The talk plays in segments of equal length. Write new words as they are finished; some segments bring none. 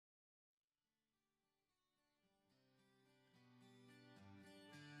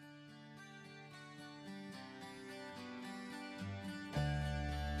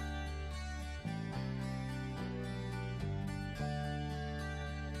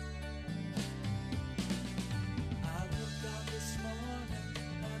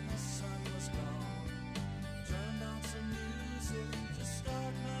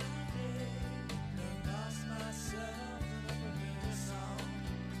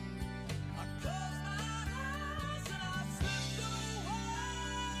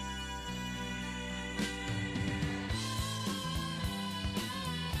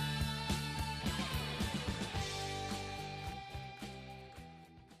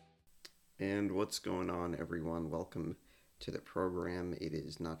And what's going on, everyone? Welcome to the program. It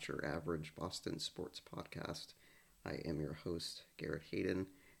is not your average Boston sports podcast. I am your host, Garrett Hayden.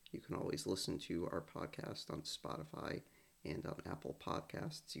 You can always listen to our podcast on Spotify and on Apple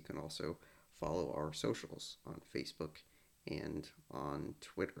Podcasts. You can also follow our socials on Facebook and on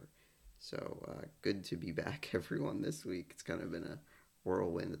Twitter. So good to be back, everyone, this week. It's kind of been a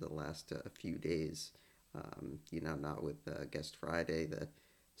whirlwind of the last few days. Not with Guest Friday, the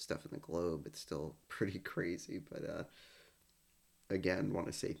stuff in the globe. It's still pretty crazy, but again, want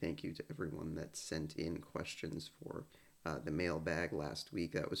to say thank you to everyone that sent in questions for the mailbag last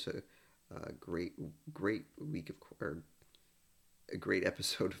week. That was a great week or a great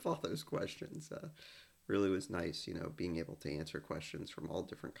episode of all those questions. Really was nice, being able to answer questions from all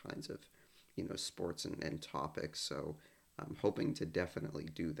different kinds of, sports and topics. So I'm hoping to definitely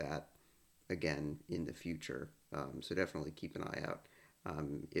do that again in the future. So definitely keep an eye out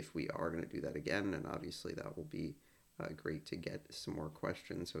if we are going to do that again. And obviously that will be great to get some more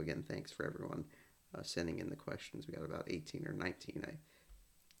questions. So again, thanks for everyone sending in the questions. We got about 18 or 19.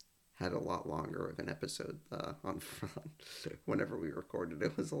 I had a lot longer of an episode on front. Whenever we recorded,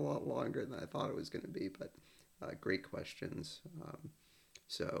 it was a lot longer than I thought it was going to be, but great questions.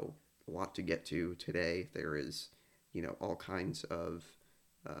 So a lot to get to today. There is, all kinds of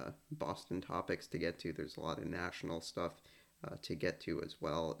Boston topics to get to. There's a lot of national stuff to get to as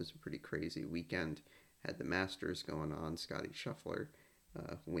well. It was a pretty crazy weekend. Had the Masters going on. Scotty Scheffler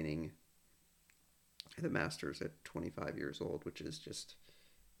winning the Masters at 25 years old, which is just,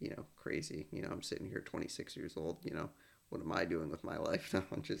 crazy. I'm sitting here 26 years old, what am I doing with my life? No,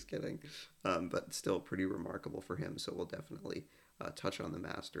 I'm just kidding. But still pretty remarkable for him. So we'll definitely touch on the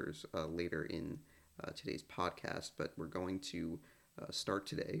Masters later in today's podcast. But we're going to start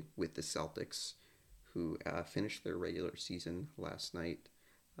today with the Celtics, who finished their regular season last night,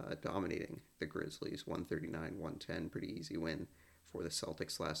 dominating the Grizzlies 139-110. Pretty easy win for the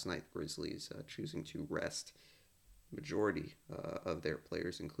Celtics last night. The Grizzlies choosing to rest majority of their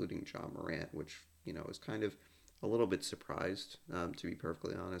players, including Ja Morant, which, is kind of a little bit surprised, to be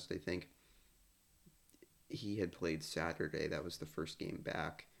perfectly honest. I think he had played Saturday. That was the first game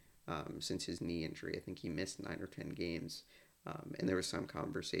back since his knee injury. I think he missed 9 or 10 games. And there was some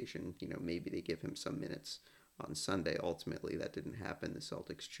conversation, maybe they give him some minutes on Sunday. Ultimately, that didn't happen. The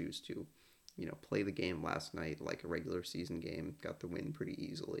Celtics choose to, play the game last night like a regular season game. Got the win pretty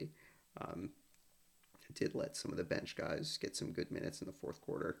easily. Did let some of the bench guys get some good minutes in the fourth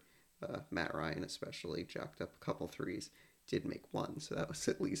quarter. Matt Ryan especially jacked up a couple threes. Did make one, so that was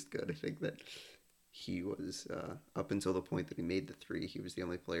at least good. I think that he was, up until the point that he made the three, he was the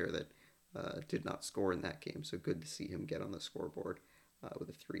only player that did not score in that game. So good to see him get on the scoreboard with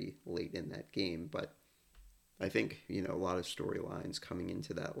a three late in that game. But I think, a lot of storylines coming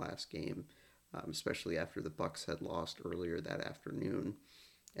into that last game, especially after the Bucks had lost earlier that afternoon,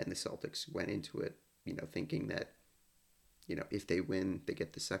 and the Celtics went into it, thinking that, if they win, they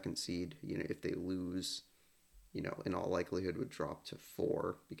get the second seed. If they lose, in all likelihood would drop to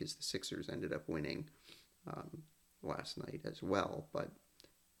 4 because the Sixers ended up winning last night as well. But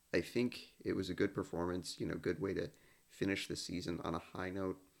I think it was a good performance, good way to finish the season on a high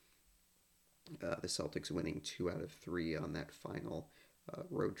note. The Celtics winning 2 out of 3 on that final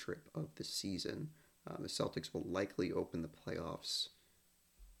road trip of the season. The Celtics will likely open the playoffs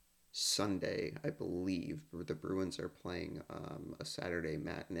Sunday, I believe. The Bruins are playing a Saturday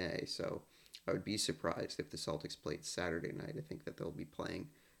matinee, so I would be surprised if the Celtics played Saturday night. I think that they'll be playing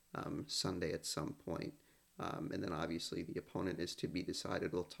Sunday at some point. And then obviously the opponent is to be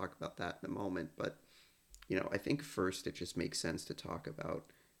decided. We'll talk about that in a moment. But, I think first it just makes sense to talk about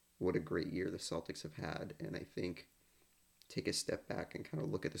what a great year the Celtics have had. And I think take a step back and kind of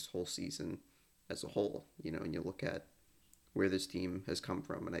look at this whole season as a whole, and you look at where this team has come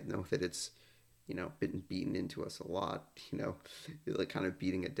from. And I know that it's, been beaten into us a lot, like kind of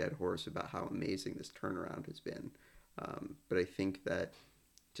beating a dead horse about how amazing this turnaround has been. But I think that,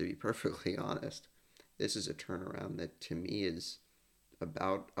 to be perfectly honest, this is a turnaround that to me is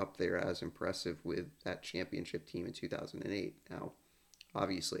about up there as impressive with that championship team in 2008. Now,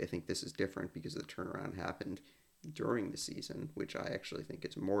 obviously, I think this is different because the turnaround happened during the season, which I actually think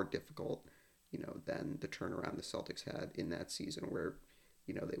is more difficult, than the turnaround the Celtics had in that season where,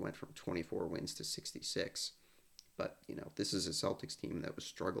 they went from 24 wins to 66. But, this is a Celtics team that was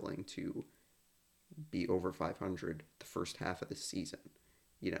struggling to be over 500 the first half of the season.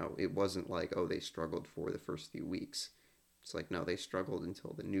 It wasn't like, oh, they struggled for the first few weeks. It's like, no, they struggled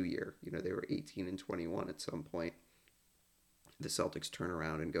until the new year. They were 18-21 at some point. The Celtics turn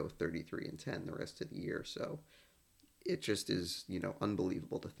around and go 33-10 the rest of the year. So it just is,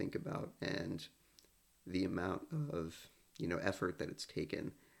 unbelievable to think about, and the amount of, effort that it's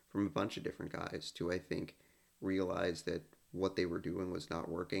taken from a bunch of different guys to, I think, realize that what they were doing was not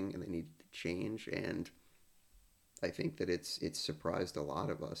working and they needed to change. And I think that it's surprised a lot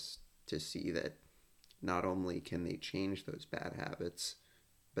of us to see that not only can they change those bad habits,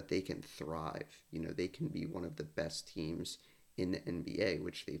 but they can thrive. They can be one of the best teams in the NBA,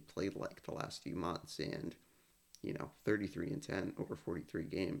 which they've played like the last few months. And, 33-10 over 43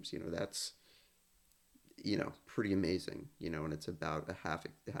 games, that's, pretty amazing, and it's about a half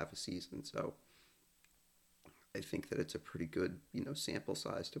a season. So I think that it's a pretty good, sample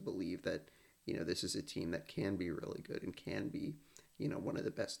size to believe that, this is a team that can be really good and can be, one of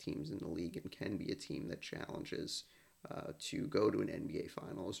the best teams in the league and can be a team that challenges to go to an NBA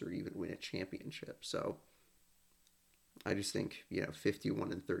Finals or even win a championship. So I just think,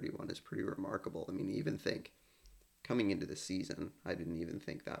 51-31 is pretty remarkable. I mean, even think coming into the season, I didn't even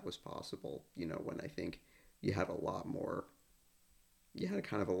think that was possible, when I think you had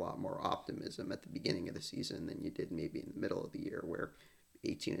kind of a lot more optimism at the beginning of the season than you did maybe in the middle of the year, where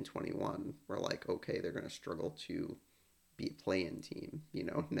 18-21 were like, okay, they're going to struggle to be a play-in team.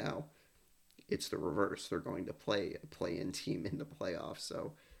 Now it's the reverse. They're going to play a play-in team in the playoffs.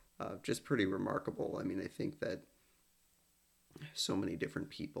 So just pretty remarkable. I mean, I think that so many different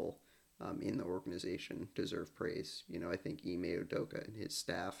people in the organization deserve praise. I think Ime Udoka and his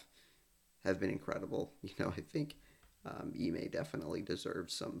staff have been incredible. I think Ime definitely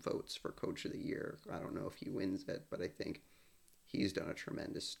deserves some votes for Coach of the Year. I don't know if he wins it, but I think he's done a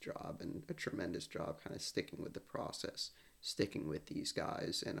tremendous job kind of sticking with the process, sticking with these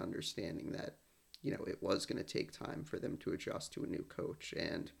guys, and understanding that, it was going to take time for them to adjust to a new coach.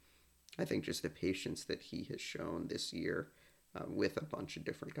 And I think just the patience that he has shown this year with a bunch of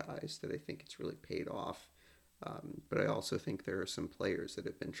different guys, that I think it's really paid off. But I also think there are some players that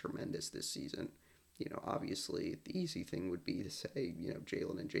have been tremendous this season. Obviously the easy thing would be to say,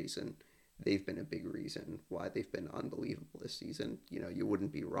 Jalen and Jason, they've been a big reason why they've been unbelievable this season. You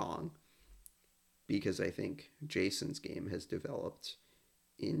wouldn't be wrong, because I think Jason's game has developed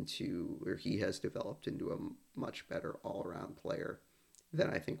into a much better all-around player than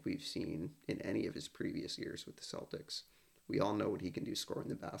I think we've seen in any of his previous years with the Celtics. We all know what he can do scoring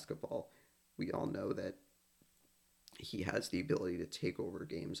the basketball. We all know that he has the ability to take over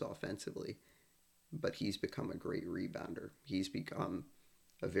games offensively, but he's become a great rebounder. He's become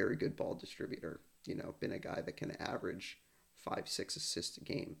a very good ball distributor, been a guy that can average 5-6 assists a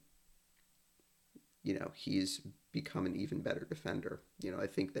game. He's become an even better defender. I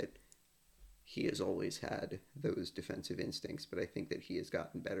think that he has always had those defensive instincts, but I think that he has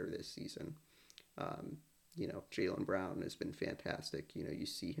gotten better this season. Jaylen Brown has been fantastic. You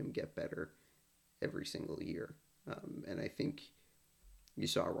see him get better every single year. And I think you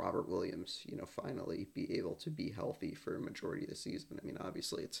saw Robert Williams, finally be able to be healthy for a majority of the season. I mean,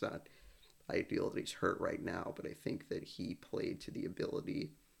 obviously it's not ideal that he's hurt right now, but I think that he played to the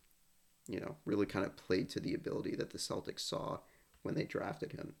ability, really kind of played to the ability that the Celtics saw when they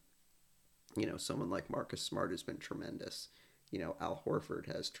drafted him. Someone like Marcus Smart has been tremendous. Al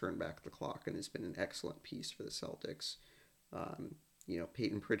Horford has turned back the clock and has been an excellent piece for the Celtics.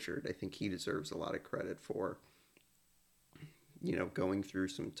 Peyton Pritchard, I think he deserves a lot of credit for, going through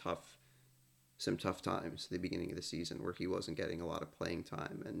some tough times at the beginning of the season where he wasn't getting a lot of playing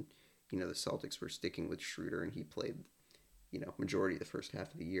time. And, the Celtics were sticking with Schroeder, and he played, majority of the first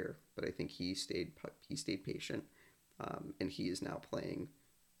half of the year. But I think he stayed patient, and he is now playing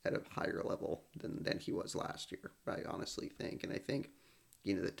at a higher level than he was last year, I honestly think. And I think,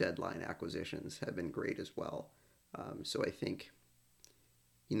 the deadline acquisitions have been great as well. So I think,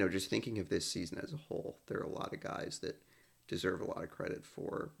 just thinking of this season as a whole, there are a lot of guys that deserve a lot of credit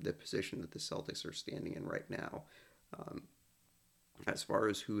for the position that the Celtics are standing in right now. As far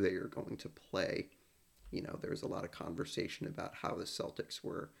as who they are going to play, there's a lot of conversation about how the Celtics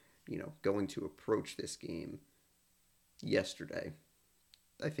were, going to approach this game yesterday.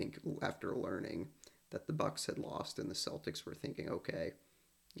 I think after learning that the Bucks had lost and the Celtics were thinking, okay,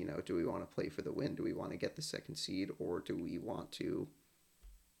 do we want to play for the win? Do we want to get the second seed, or do we want to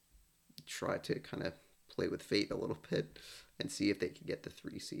try to kind of play with fate a little bit and see if they could get the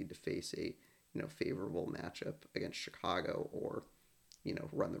 3 seed to face a, favorable matchup against Chicago, or,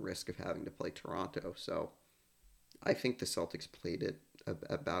 run the risk of having to play Toronto? So I think the Celtics played it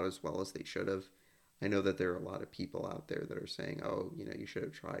about as well as they should have. I know that there are a lot of people out there that are saying, oh, you should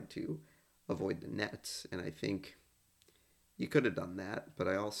have tried to avoid the Nets. And I think you could have done that. But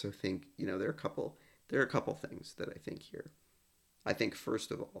I also think, there are a couple things that I think here. I think,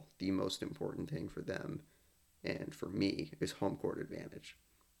 first of all, the most important thing for them and for me, is home court advantage.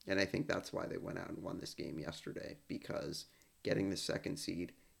 And I think that's why they went out and won this game yesterday, because getting the second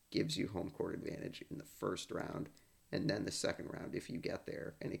seed gives you home court advantage in the first round, and then the second round if you get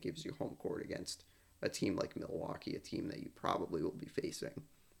there, and it gives you home court against a team like Milwaukee, a team that you probably will be facing.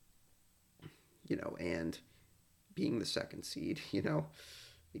 And being the second seed,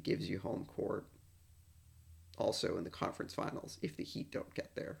 it gives you home court also in the conference finals if the Heat don't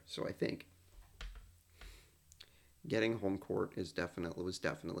get there. So I think getting home court was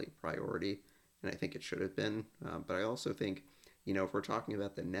definitely a priority, and I think it should have been. But I also think, if we're talking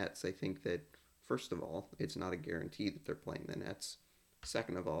about the Nets, I think that first of all, it's not a guarantee that they're playing the Nets.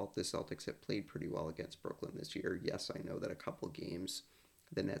 Second of all, the Celtics have played pretty well against Brooklyn this year. Yes, I know that a couple games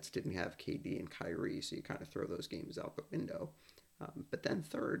the Nets didn't have KD and Kyrie, so you kind of throw those games out the window. But then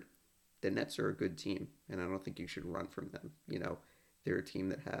third, the Nets are a good team, and I don't think you should run from them. They're a team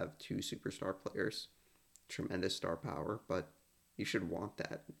that have two superstar players, tremendous star power, but you should want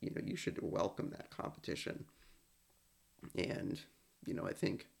that. You should welcome that competition. And, I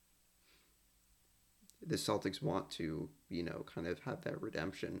think the Celtics want to, kind of have that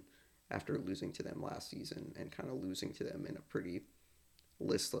redemption after losing to them last season and kind of losing to them in a pretty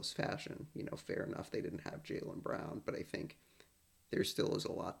listless fashion. Fair enough, they didn't have Jaylen Brown, but I think there still is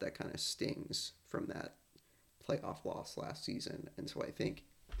a lot that kind of stings from that playoff loss last season. And so I think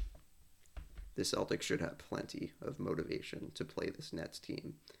the Celtics should have plenty of motivation to play this Nets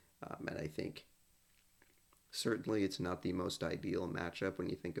team. And I think certainly it's not the most ideal matchup when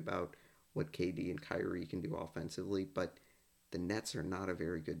you think about what KD and Kyrie can do offensively, but the Nets are not a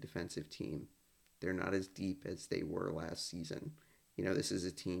very good defensive team. They're not as deep as they were last season. This is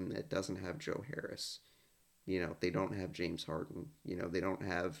a team that doesn't have Joe Harris. They don't have James Harden. They don't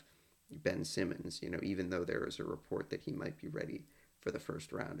have Ben Simmons, even though there was a report that he might be ready for the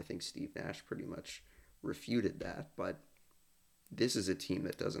first round. I think Steve Nash pretty much refuted that, but this is a team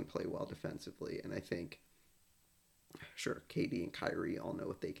that doesn't play well defensively, and I think, sure, KD and Kyrie all know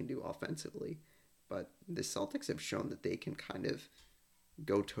what they can do offensively, but the Celtics have shown that they can kind of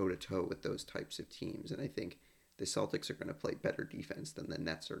go toe-to-toe with those types of teams, and I think the Celtics are going to play better defense than the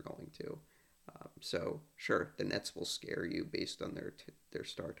Nets are going to. So, sure, the Nets will scare you based on their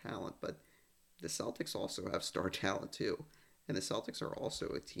star talent, but the Celtics also have star talent too. And the Celtics are also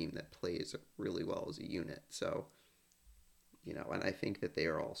a team that plays really well as a unit. So, and I think that they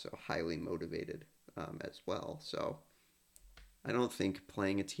are also highly motivated as well. So, I don't think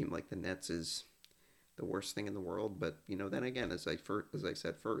playing a team like the Nets is the worst thing in the world. But, then again, as I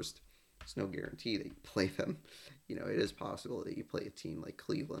said first, it's no guarantee that you play them. It is possible that you play a team like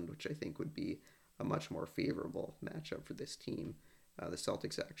Cleveland, which I think would be a much more favorable matchup for this team. The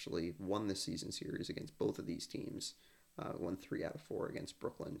Celtics actually won the season series against both of these teams. Won 3 out of 4 against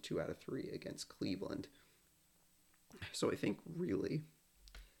Brooklyn, 2 out of 3 against Cleveland. So I think really,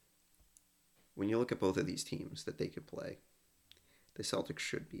 when you look at both of these teams that they could play, the Celtics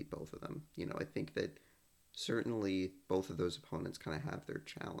should beat both of them. I think that certainly both of those opponents kind of have their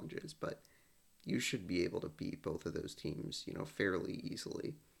challenges, but you should be able to beat both of those teams, fairly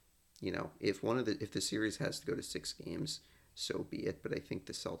easily. If the series has to go to 6 games, so be it. But I think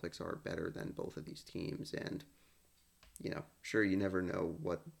the Celtics are better than both of these teams, and sure, you never know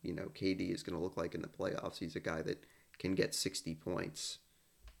what KD is going to look like in the playoffs. He's a guy that can get 60 points,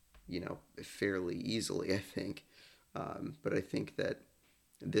 fairly easily, I think. But I think that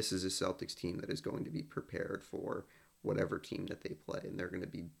this is a Celtics team that is going to be prepared for whatever team that they play, and they're going to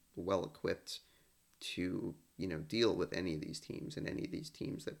be well equipped to deal with any of these teams and any of these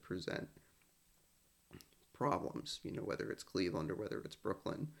teams that present problems, whether it's Cleveland or whether it's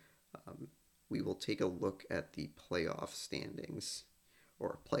Brooklyn. We will take a look at the playoff standings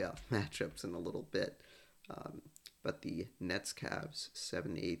or playoff matchups in a little bit. But the Nets-Cavs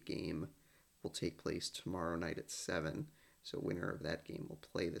 7-8 game will take place tomorrow night at 7. So winner of that game will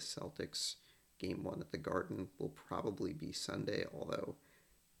play the Celtics. Game 1 at the Garden will probably be Sunday, although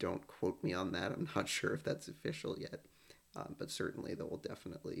don't quote me on that. I'm not sure if that's official yet. But certainly there will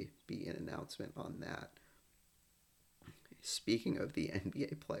definitely be an announcement on that. Speaking of the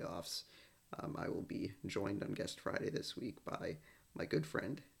NBA playoffs, I will be joined on Guest Friday this week by my good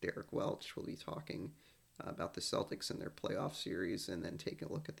friend Derek Welch. We'll be talking about the Celtics and their playoff series, and then taking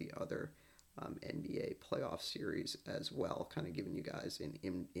a look at the other NBA playoff series as well, kind of giving you guys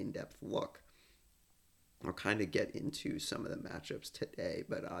an in-depth look. I'll kind of get into some of the matchups today,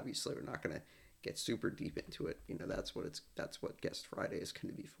 but obviously we're not going to get super deep into it. That's what Guest Friday is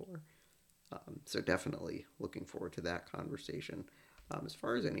going to be for. So definitely looking forward to that conversation. As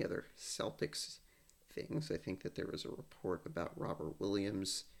far as any other Celtics things, I think that there was a report about Robert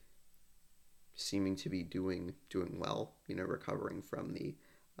Williams seeming to be doing well. Recovering from the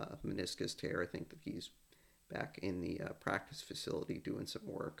meniscus tear. I think that he's back in the practice facility doing some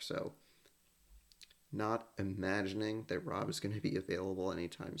work. So, not imagining that Rob is going to be available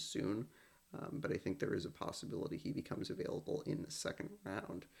anytime soon, but I think there is a possibility he becomes available in the second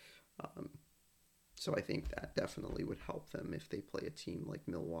round. Um, so I think that definitely would help them if they play a team like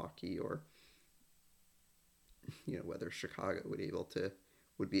Milwaukee, or whether Chicago would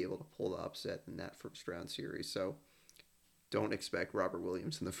be able to pull the upset in that first round series. So don't expect Robert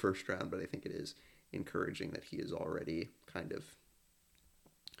Williams in the first round, but I think it is encouraging that he is already kind of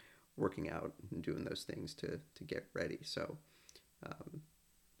working out and doing those things to get ready. So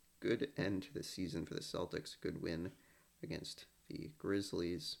good end to the season for the Celtics. Good win against the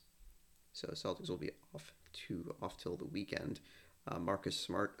Grizzlies. So Celtics will be off till the weekend. Marcus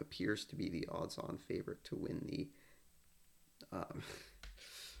Smart appears to be the odds-on favorite to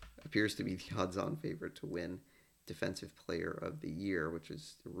win Defensive Player of the Year, which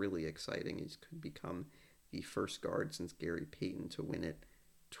is really exciting. He could become the first guard since Gary Payton to win it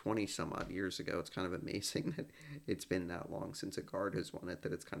 20 some odd years ago. It's kind of amazing that it's been that long since a guard has won it,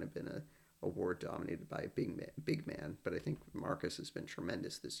 that it's kind of been a award dominated by a big man. But I think Marcus has been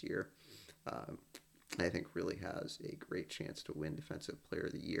tremendous this year. I think really has a great chance to win Defensive Player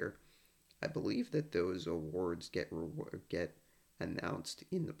of the Year. I believe that those awards get announced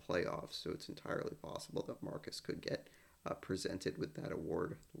in the playoffs, so it's entirely possible that Marcus could get presented with that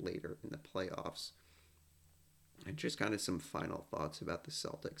award later in the playoffs. And just kind of some final thoughts about the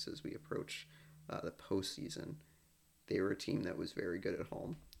Celtics as we approach the postseason. They were a team that was very good at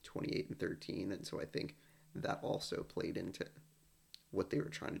home, 28-13, and so I think that also played into what they were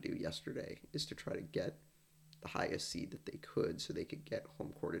trying to do yesterday, is to try to get the highest seed that they could so they could get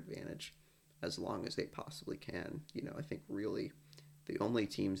home court advantage as long as they possibly can. I think really the only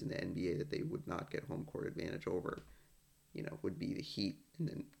teams in the NBA that they would not get home court advantage over, would be the Heat and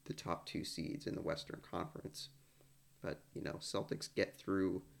then the top two seeds in the Western Conference. But, Celtics get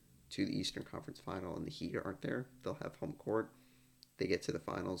through to the Eastern Conference Final and the Heat aren't there. They'll have home court. They get to the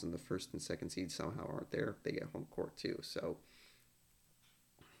finals and the first and second seeds somehow aren't there. They get home court too. So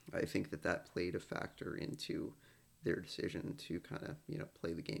I think that played a factor into their decision to kind of,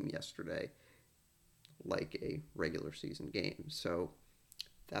 play the game yesterday like a regular season game. So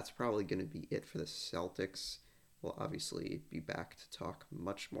that's probably going to be it for the Celtics. We'll obviously be back to talk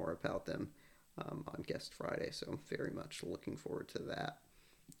much more about them on Guest Friday, so I'm very much looking forward to that.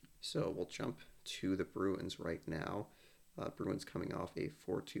 So we'll jump to the Bruins right now. Bruins coming off a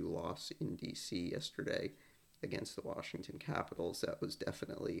 4-2 loss in D.C. yesterday against the Washington Capitals. That was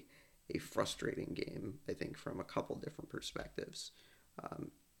definitely a frustrating game, I think, from a couple different perspectives.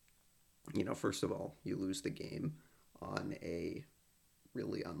 First of all, you lose the game on a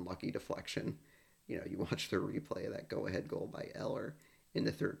really unlucky deflection. You watch the replay of that go-ahead goal by Eller in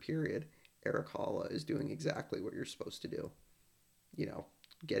the third period. Erik Haula is doing exactly what you're supposed to do.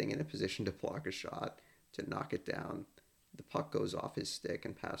 Getting in a position to block a shot, to knock it down. The puck goes off his stick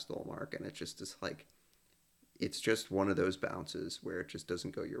and past Ullmark, and it just is like, it's just one of those bounces where it just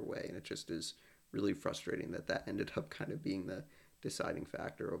doesn't go your way, and it just is really frustrating that ended up kind of being the deciding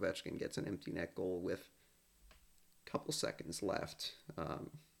factor. Ovechkin gets an empty net goal with a couple seconds left,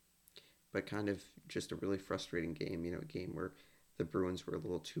 but kind of just a really frustrating game, a game where the Bruins were a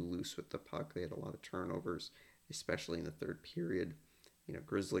little too loose with the puck. They had a lot of turnovers, especially in the third period.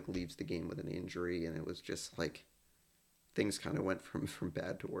 Grzelcyk leaves the game with an injury, and it was just like things kind of went from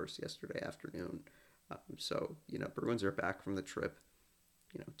bad to worse yesterday afternoon. So, Bruins are back from the trip.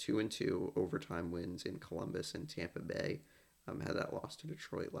 2-2 overtime wins in Columbus and Tampa Bay. Had that loss to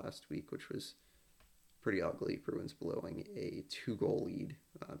Detroit last week, which was pretty ugly. Bruins blowing a 2-goal lead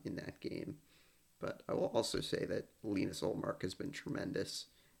in that game. But I will also say that Linus Ullmark has been tremendous.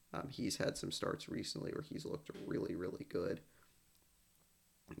 He's had some starts recently where he's looked really, really good.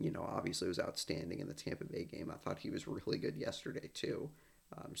 Obviously it was outstanding in the Tampa Bay game. I thought he was really good yesterday too.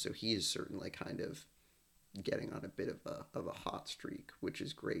 So he is certainly kind of getting on a bit of a hot streak, which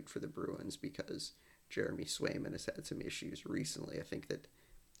is great for the Bruins because Jeremy Swayman has had some issues recently. I think that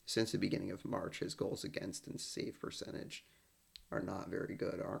since the beginning of March, his goals against and save percentage are not very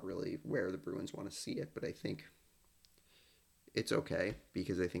good, aren't really where the Bruins want to see it. But I think it's okay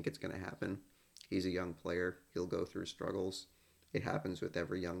because I think it's going to happen. He's a young player. He'll go through struggles. It happens with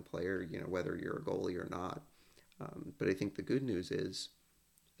every young player, whether you're a goalie or not. But I think the good news is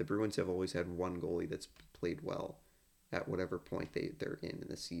the Bruins have always had one goalie that's played well at whatever point they're in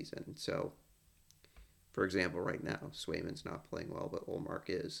the season. So, for example, right now, Swayman's not playing well, but Ullmark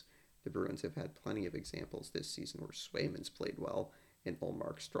is. The Bruins have had plenty of examples this season where Swayman's played well and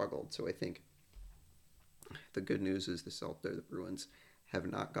Ullmark struggled. So I think The good news is the Bruins have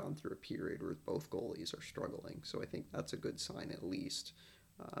not gone through a period where both goalies are struggling, so I think that's a good sign at least.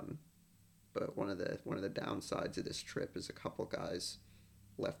 Um, but one of the downsides of this trip is a couple guys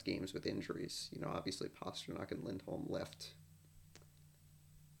left games with injuries. Obviously Pastrnak and Lindholm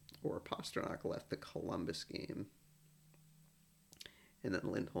Pastrnak left the Columbus game, and then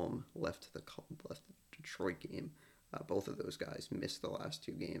Lindholm left the Detroit game. Both of those guys missed the last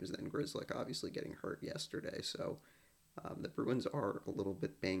two games. And then Grzelcyk obviously getting hurt yesterday. So the Bruins are a little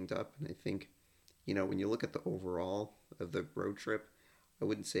bit banged up. And I think, when you look at the overall of the road trip, I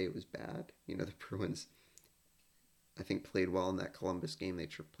wouldn't say it was bad. The Bruins, I think, played well in that Columbus game. They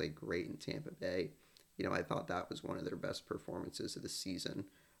played great in Tampa Bay. I thought that was one of their best performances of the season,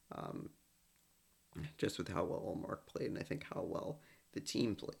 just with how well Ullmark played, and I think how well the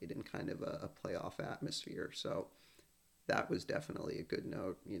team played in kind of a playoff atmosphere. So that was definitely a good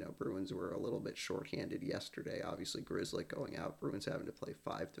note. Bruins were a little bit shorthanded yesterday. Obviously, Grzelcyk going out, Bruins having to play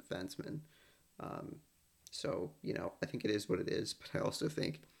 5 defensemen. So, I think it is what it is, but I also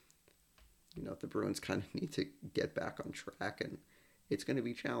think, the Bruins kind of need to get back on track, and it's going to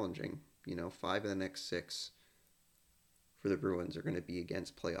be challenging. 5 of the next 6 for the Bruins are going to be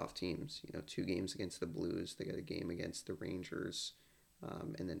against playoff teams. 2 games against the Blues. They got a game against the Rangers,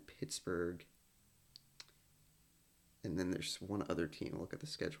 and then Pittsburgh. And then there's one other team. I'll look at the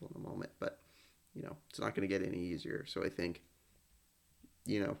schedule in a moment. But, it's not going to get any easier. So I think,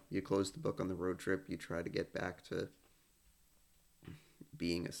 you close the book on the road trip. You try to get back to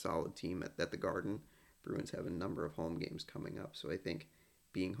being a solid team at the Garden. Bruins have a number of home games coming up. So I think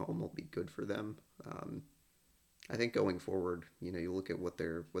being home will be good for them. I think going forward, you look at what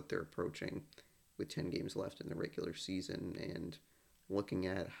they're approaching with 10 games left in the regular season, and looking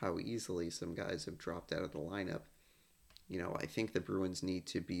at how easily some guys have dropped out of the lineup. I think the Bruins need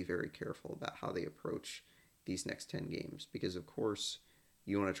to be very careful about how they approach these next 10 games, because of course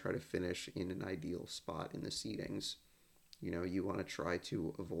you want to try to finish in an ideal spot in the seedings. You want to try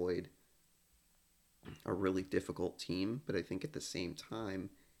to avoid a really difficult team, but I think at the same time,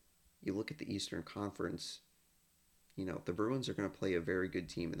 you look at the Eastern Conference, the Bruins are going to play a very good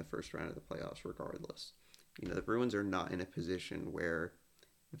team in the first round of the playoffs regardless. The Bruins are not in a position where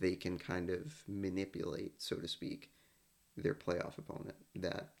they can kind of manipulate, so to speak, their playoff opponent.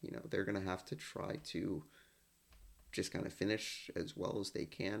 That, they're going to have to try to just kind of finish as well as they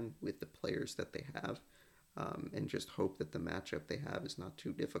can with the players that they have, and just hope that the matchup they have is not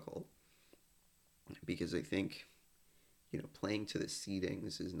too difficult. Because I think, playing to the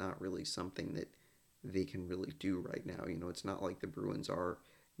seedings is not really something that they can really do right now. It's not like the Bruins are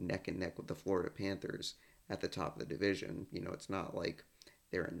neck and neck with the Florida Panthers at the top of the division. It's not like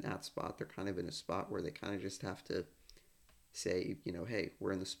they're in that spot. They're kind of in a spot where they kind of just have to say, hey,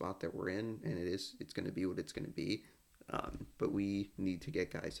 we're in the spot that we're in, and it's going to be what it's going to be. But we need to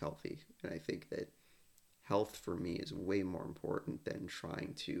get guys healthy. And I think that health for me is way more important than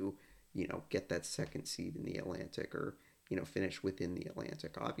trying to, get that second seed in the Atlantic, or, finish within the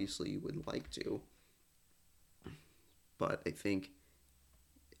Atlantic. Obviously, you would like to. But I think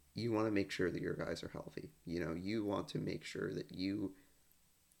you want to make sure that your guys are healthy. You want to make sure that you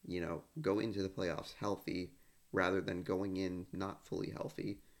go into the playoffs healthy, rather than going in not fully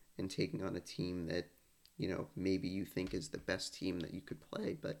healthy and taking on a team that, maybe you think is the best team that you could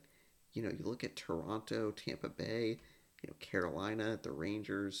play. But, you look at Toronto, Tampa Bay, Carolina, the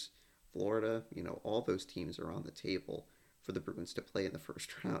Rangers, Florida, all those teams are on the table for the Bruins to play in the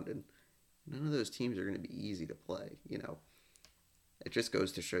first round. And none of those teams are going to be easy to play. It just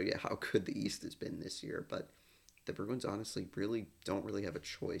goes to show you how good the East has been this year. But the Bruins honestly really don't really have a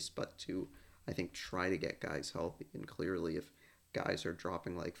choice but to, I think, try to get guys healthy. And clearly, if guys are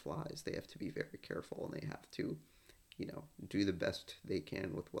dropping like flies, they have to be very careful, and they have to, do the best they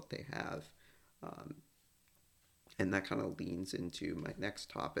can with what they have. And that kind of leans into my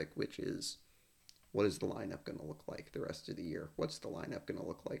next topic, which is, what is the lineup going to look like the rest of the year? What's the lineup going to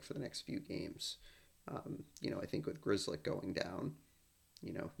look like for the next few games? I think with Grzelcyk going down,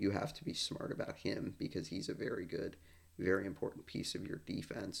 you have to be smart about him, because he's a very good, very important piece of your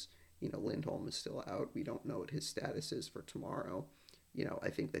defense. Lindholm is still out. We don't know what his status is for tomorrow. I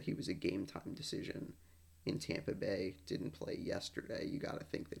think that he was a game time decision in Tampa Bay, didn't play yesterday. You got to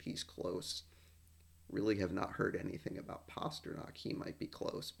think that he's close. Really have not heard anything about Pastrnak. He might be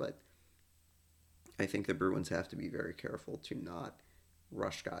close, but I think the Bruins have to be very careful to not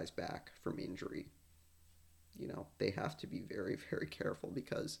rush guys back from injury. They have to be very, very careful,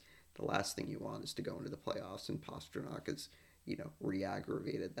 because the last thing you want is to go into the playoffs and Pastrnak is,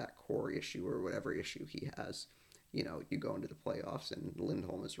 re-aggravated that core issue or whatever issue he has. You go into the playoffs and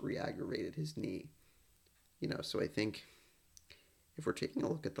Lindholm has re-aggravated his knee. So I think if we're taking a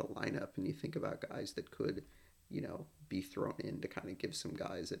look at the lineup and you think about guys that could, be thrown in to kind of give some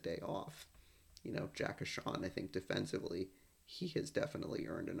guys a day off, Jack Ashawn, I think defensively, he has definitely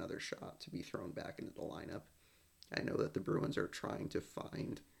earned another shot to be thrown back into the lineup. I know that the Bruins are trying to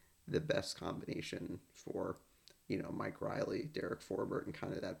find the best combination for, Mike Riley, Derek Forbort, and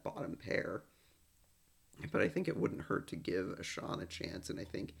kind of that bottom pair. But I think it wouldn't hurt to give Ashawn a chance, and I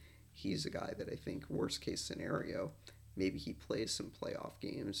think he's a guy that I think, worst case scenario, maybe he plays some playoff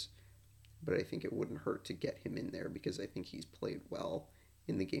games, but I think it wouldn't hurt to get him in there because I think he's played well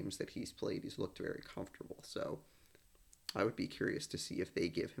in the games that he's played. He's looked very comfortable. So I would be curious to see if they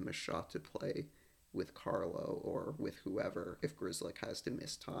give him a shot to play with Carlo or with whoever if Grzelcyk has to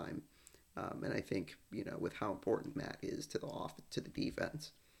miss time. And I think, with how important Matt is to the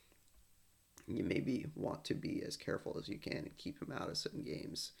defense, you maybe want to be as careful as you can and keep him out of some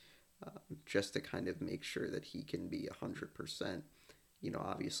games, just to kind of make sure that he can be 100%.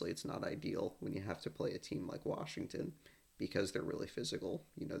 Obviously it's not ideal when you have to play a team like Washington because they're really physical.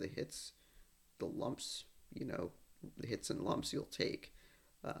 The hits, the lumps, the hits and lumps you'll take.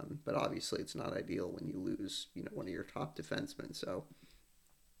 But obviously it's not ideal when you lose, one of your top defensemen. So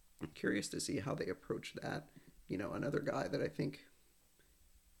I'm curious to see how they approach that. Another guy that I think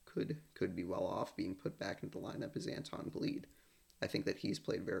could be well off being put back into the lineup is Anton Blidh. I think that he's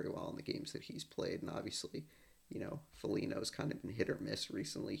played very well in the games that he's played, and obviously, Foligno's kind of been hit or miss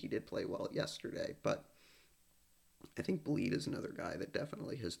recently. He did play well yesterday, but I think Blidh is another guy that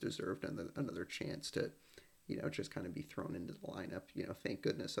definitely has deserved another chance to, just kind of be thrown into the lineup. Thank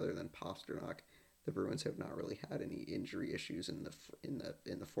goodness, other than Pastrnak, the Bruins have not really had any injury issues in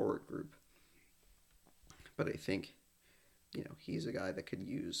the forward group. But I think, he's a guy that could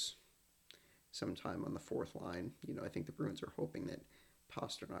use some time on the fourth line. I think the Bruins are hoping that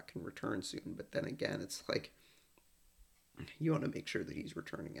Pastrnak can return soon, but then again, it's like you want to make sure that he's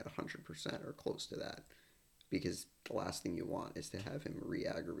returning at 100% or close to that, because the last thing you want is to have him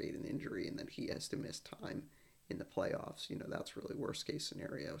re-aggravate an injury and then he has to miss time in the playoffs. That's really worst case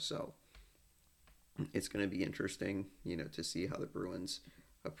scenario. So it's going to be interesting, to see how the Bruins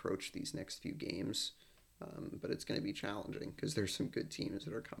approach these next few games. But it's going to be challenging because there's some good teams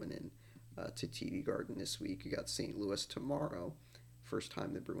that are coming in to TD Garden this week. You got St. Louis tomorrow. First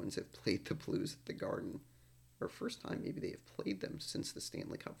time the Bruins have played the Blues at the Garden, or first time maybe they have played them since the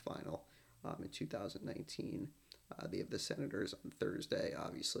Stanley Cup final in 2019. They have the Senators on Thursday.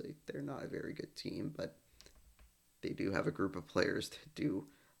 Obviously, they're not a very good team, but they do have a group of players that do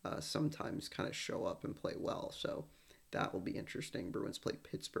sometimes kind of show up and play well. So that will be interesting. Bruins play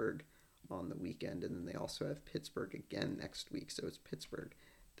Pittsburgh on the weekend, and then they also have Pittsburgh again next week. So it's Pittsburgh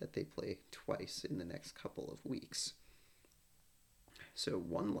that they play twice in the next couple of weeks. So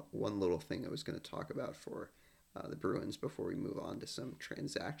one little thing I was going to talk about for the Bruins before we move on to some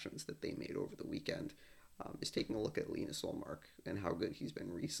transactions that they made over the weekend is taking a look at Linus Ullmark and how good he's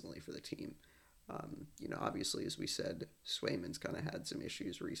been recently for the team. Obviously, as we said, Swayman's kind of had some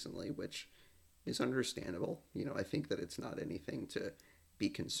issues recently, which is understandable. I think that it's not anything to be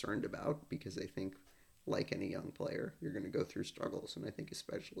concerned about because I think, like any young player, you're going to go through struggles. And I think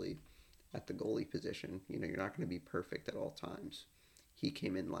especially at the goalie position, you're not going to be perfect at all times. He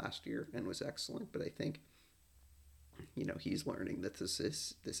came in last year and was excellent, but I think, he's learning that this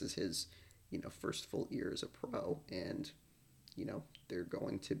is his, first full year as a pro, and, they're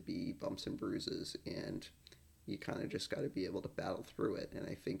going to be bumps and bruises, and you kind of just got to be able to battle through it. And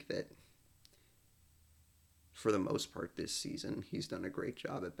I think that for the most part this season, he's done a great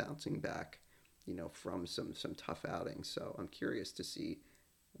job at bouncing back, from some tough outings. So I'm curious to see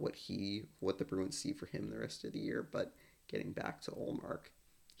what the Bruins see for him the rest of the year. But getting back to Ullmark,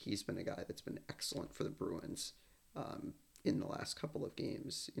 he's been a guy that's been excellent for the Bruins in the last couple of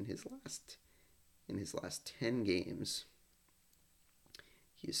games. In his last 10 games,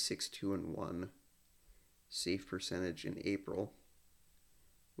 he is 6-2-1 save percentage in April,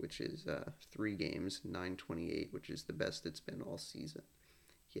 which is 3 games, .928, which is the best it's been all season.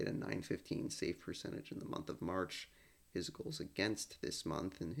 He had a .915 save percentage in the month of March. His goals against this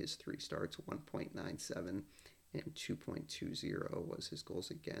month in his 3 starts, 1.97 and 2.20 was his goals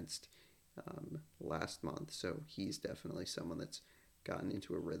against last month. So he's definitely someone that's gotten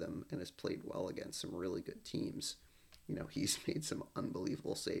into a rhythm and has played well against some really good teams. He's made some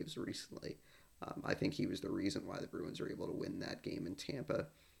unbelievable saves recently. I think he was the reason why the Bruins were able to win that game in Tampa,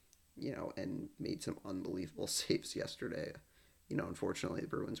 and made some unbelievable saves yesterday. Unfortunately, the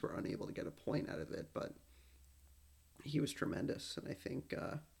Bruins were unable to get a point out of it, but he was tremendous. And I think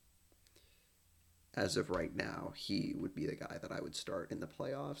as of right now, he would be the guy that I would start in the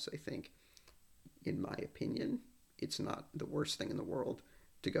playoffs. I think in my opinion, it's not the worst thing in the world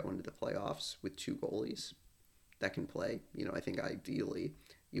to go into the playoffs with two goalies that can play. I think ideally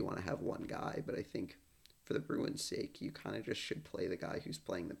you want to have one guy, but I think for the Bruins' sake, you kind of just should play the guy who's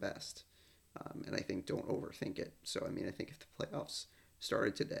playing the best. And I think don't overthink it. So, I think if the playoffs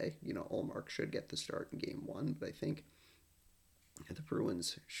started today, Ullmark should get the start in game one, but I think the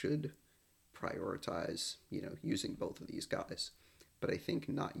Bruins should prioritize, using both of these guys. But I think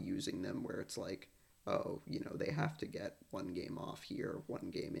not using them where it's like, oh, they have to get one game off here,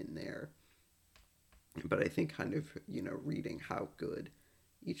 one game in there. But I think kind of, reading how good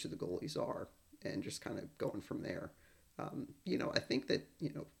each of the goalies are and just kind of going from there. I think that,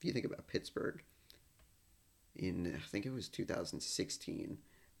 if you think about Pittsburgh in, I think it was 2016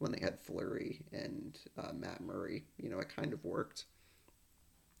 when they had Fleury and Matt Murray, it kind of worked.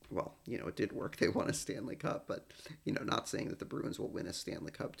 Well, it did work. They won a Stanley Cup, but, not saying that the Bruins will win a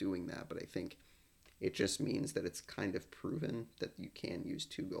Stanley Cup doing that, but I think it just means that it's kind of proven that you can use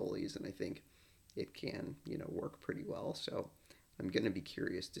two goalies, and I think it can, work pretty well. So I'm going to be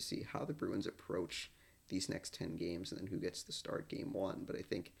curious to see how the Bruins approach these next 10 games and then who gets to start game one. But I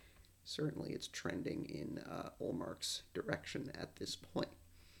think certainly it's trending in Ullmark's direction at this point.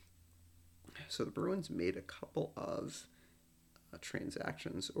 So the Bruins made a couple of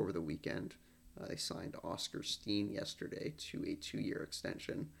transactions over the weekend. They signed Oscar Steen yesterday to a 2-year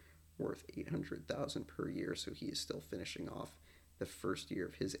extension worth $800,000 per year, so he is still finishing off the first year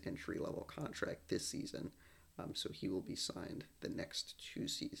of his entry-level contract this season. So he will be signed the next 2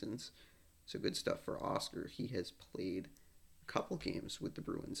 seasons. So good stuff for Oscar. He has played a couple games with the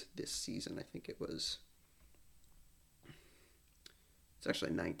Bruins this season. I think it's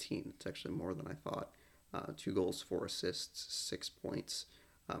actually 19. It's actually more than I thought. 2 goals, 4 assists, 6 points.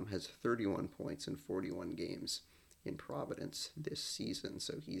 Has 31 points in 41 games in Providence this season.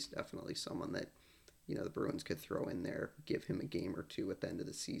 So he's definitely someone that, the Bruins could throw in there, give him a game or two at the end of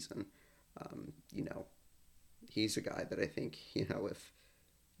the season. He's a guy that I think, if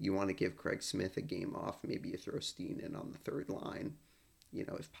you want to give Craig Smith a game off, maybe you throw Steen in on the third line.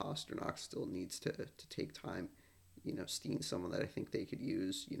 If Pastrnak still needs to take time, Steen's someone that I think they could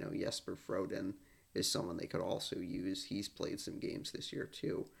use. Jesper Froden is someone they could also use. He's played some games this year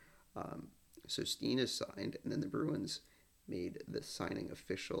too. So Steen is signed, and then the Bruins made the signing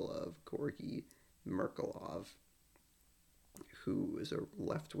official of Georgi Merkulov, who is a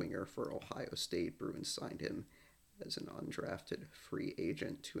left winger for Ohio State. Bruins signed him as an undrafted free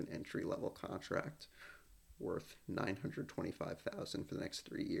agent to an entry-level contract worth $925,000 for the next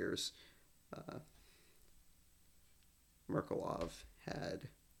 3 years. Merkulov had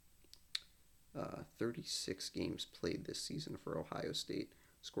 36 games played this season for Ohio State,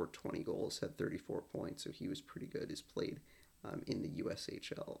 scored 20 goals, had 34 points, so he was pretty good. He's played in the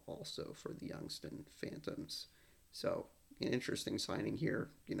USHL also for the Youngstown Phantoms. So an interesting signing here.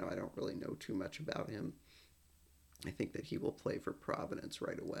 I don't really know too much about him. I think that he will play for Providence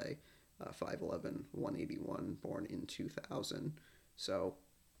right away. 5'11", 181, born in 2000. So,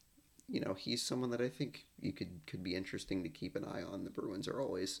 he's someone that I think you could be interesting to keep an eye on. The Bruins are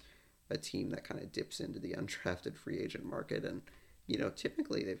always a team that kind of dips into the undrafted free agent market, and,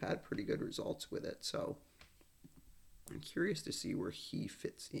 typically they've had pretty good results with it. So I'm curious to see where he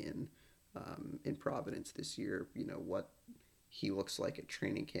fits in Providence this year, what he looks like at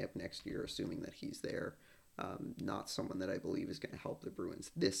training camp next year, assuming that he's there. Not someone that I believe is going to help the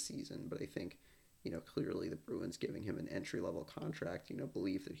Bruins this season, but I think, clearly the Bruins giving him an entry-level contract,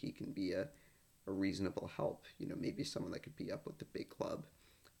 believe that he can be a reasonable help, maybe someone that could be up with the big club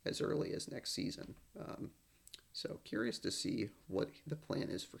as early as next season. So curious to see what the plan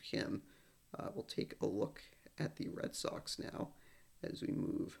is for him. We'll take a look at the Red Sox now as we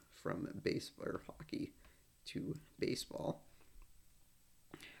move from baseball or hockey to baseball.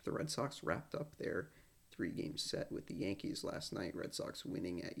 The Red Sox wrapped up their 3-game set with the Yankees last night. Red Sox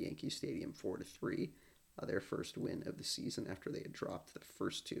winning at Yankee Stadium 4-3, their first win of the season after they had dropped the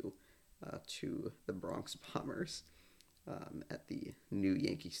first 2 to the Bronx Bombers at the new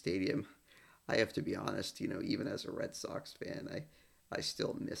Yankee Stadium. I have to be honest, even as a Red Sox fan, I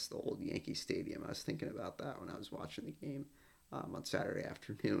still miss the old Yankee Stadium. I was thinking about that when I was watching the game on Saturday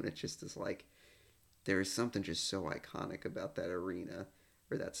afternoon. It just is like, there is something just so iconic about that arena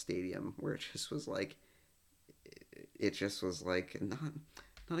or that stadium where it just was like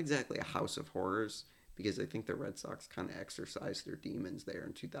not exactly a house of horrors, because I think the Red Sox kind of exercised their demons there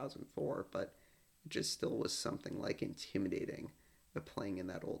in 2004, but it just still was something like intimidating playing in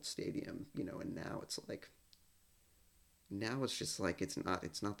that old stadium, and now it's just like it's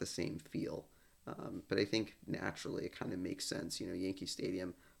not the same feel. But I think naturally it kind of makes sense. Yankee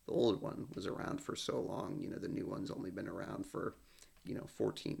Stadium, the old one was around for so long. The new one's only been around for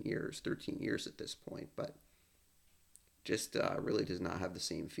 14 years, 13 years at this point, but just really does not have the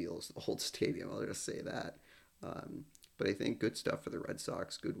same feel as the old stadium. I'll just say that. But I think good stuff for the Red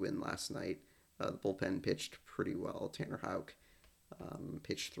Sox. Good win last night. The bullpen pitched pretty well. Tanner Houck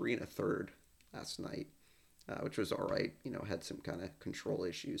pitched 3 1/3 last night, which was all right. Had some kind of control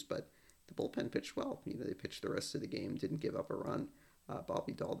issues, but the bullpen pitched well. They pitched the rest of the game, didn't give up a run.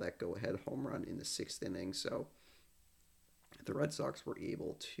 Bobby Dahlbeck go-ahead home run in the 6th inning. So the Red Sox were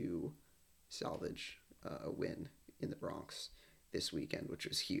able to salvage a win in the Bronx this weekend, which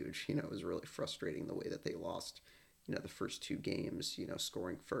was huge. It was really frustrating the way that they lost, the first 2 games,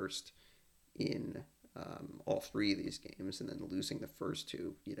 scoring first in all 3 of these games and then losing the first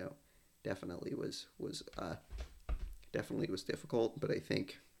 2, definitely was difficult. But I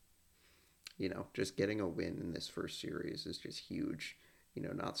think, just getting a win in this first series is just huge.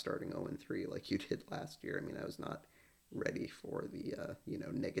 Not starting 0-3 like you did last year. I mean, I was not ready for the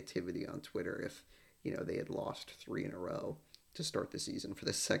negativity on Twitter if they had lost 3 in a row to start the season for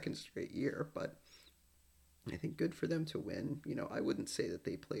the second straight year. But I think good for them to win. I wouldn't say that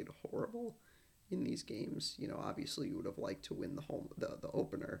they played horrible in these games. Obviously you would have liked to win the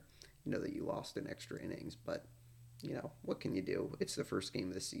opener, that you lost in extra innings, but what can you do? It's the first game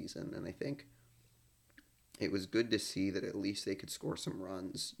of the season, and I think it was good to see that at least they could score some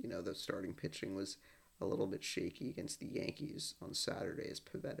runs. The starting pitching was a little bit shaky against the Yankees on Saturday as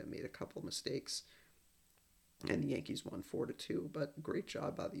Pivetta made a couple mistakes, and the Yankees won 4-2. But great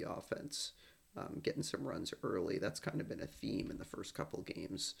job by the offense, getting some runs early. That's kind of been a theme in the first couple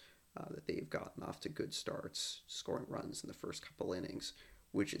games, that they've gotten off to good starts, scoring runs in the first couple innings,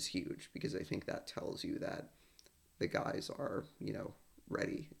 which is huge because I think that tells you that the guys are,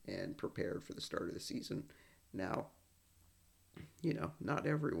 ready and prepared for the start of the season. Now, not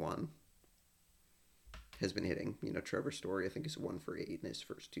everyone has been hitting. Trevor Story, I think, is 1 for 8 in his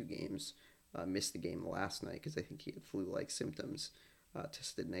first 2 games. Missed the game last night because I think he had flu-like symptoms,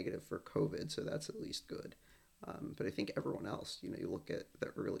 tested negative for COVID, so that's at least good. But I think everyone else, you look at the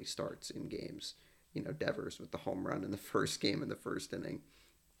early starts in games, Devers with the home run in the first game in the first inning.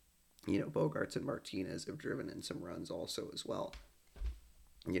 Bogarts and Martinez have driven in some runs also as well.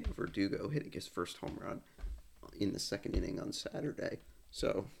 Verdugo hitting his first home run in the second inning on Saturday.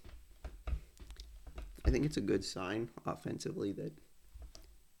 So I think it's a good sign offensively that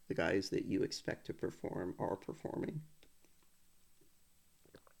the guys that you expect to perform are performing.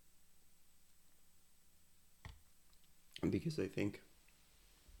 Because I think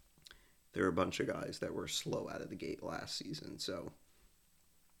there are a bunch of guys that were slow out of the gate last season. So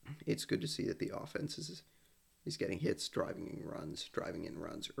it's good to see that the offense is getting hits, driving in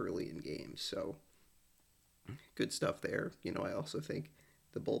runs early in games. So good stuff there. I also think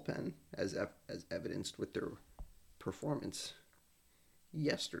the bullpen, as evidenced with their performance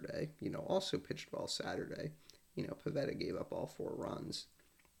yesterday, also pitched well Saturday. Pivetta gave up all 4 runs.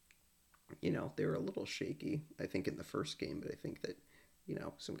 They were a little shaky, I think, in the first game, but I think that,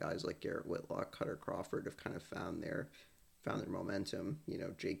 some guys like Garrett Whitlock, Cutter Crawford have kind of found their momentum.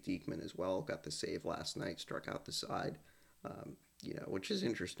 Jake Diekman as well got the save last night, struck out the side, which is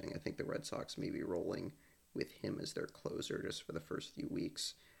interesting. I think the Red Sox may be rolling with him as their closer just for the first few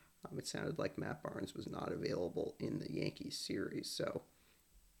weeks. It sounded like Matt Barnes was not available in the Yankees series, so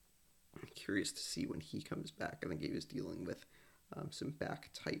I'm curious to see when he comes back. I think he was dealing with some back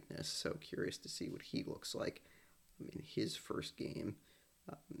tightness, so curious to see what he looks like in his first game.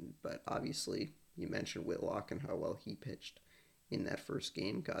 But obviously, you mentioned Whitlock and how well he pitched in that first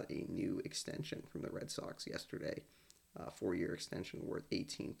game. Got a new extension from the Red Sox yesterday, 4-year extension worth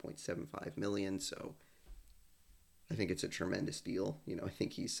 $18.75 million. So I think it's a tremendous deal. I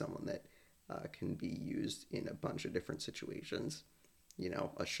think he's someone that can be used in a bunch of different situations.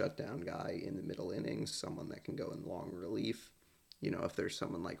 A shutdown guy in the middle innings, someone that can go in long relief. If there's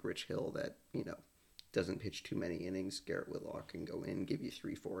someone like Rich Hill that, doesn't pitch too many innings, Garrett Whitlock can go in, give you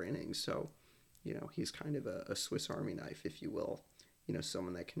 3-4 innings. So, he's kind of a Swiss Army knife, if you will.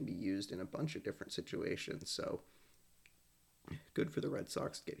 Someone that can be used in a bunch of different situations. So, good for the Red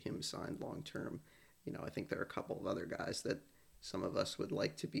Sox to get him signed long term. I think there are a couple of other guys that some of us would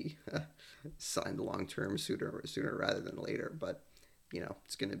like to be signed long term sooner rather than later. But,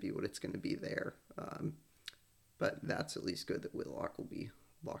 it's going to be what it's going to be there. But that's at least good that Whitlock will be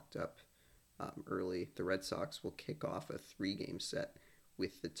locked up early. The Red Sox will kick off a 3-game set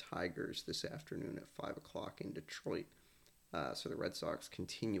with the Tigers this afternoon at 5 o'clock in Detroit. So the Red Sox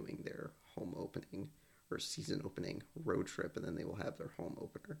continuing their home opening or season opening road trip, and then they will have their home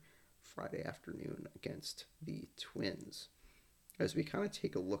opener Friday afternoon against the Twins. as we kind of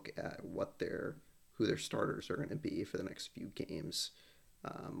take a look at who their starters are going to be for the next few games.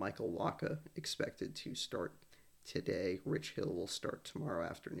 Michael Wacha expected to start today. Rich Hill will start tomorrow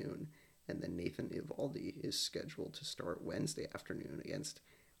afternoon. And then Nathan Eovaldi is scheduled to start Wednesday afternoon against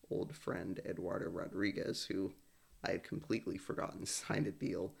old friend Eduardo Rodriguez, who I had completely forgotten signed a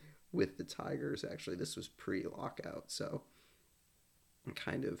deal with the Tigers. Actually, this was pre-lockout, so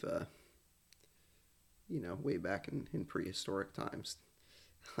kind of, way back in prehistoric times.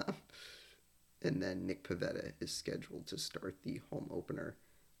 And then Nick Pivetta is scheduled to start the home opener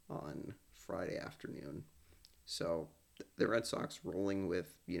on Friday afternoon. So the Red Sox rolling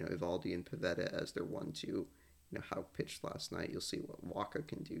with, Eovaldi and Pivetta as their 1-2. How pitched last night. You'll see what Wacha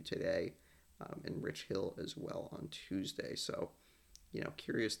can do today, and Rich Hill as well on Tuesday. So,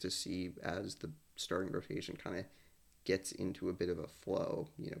 curious to see as the starting rotation kind of gets into a bit of a flow.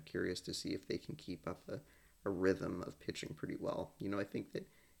 Curious to see if they can keep up a rhythm of pitching pretty well. I think that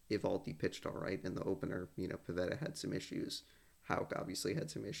Eovaldi pitched all right in the opener. Pivetta had some issues. Houck obviously had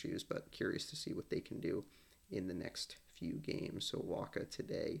some issues, but curious to see what they can do in the next few games. So Wacha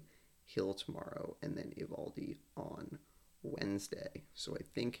today, Hill tomorrow, and then Eovaldi on Wednesday. So I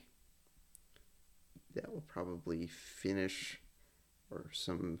think that will probably finish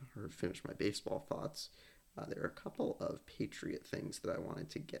my baseball thoughts. There are a couple of Patriot things that I wanted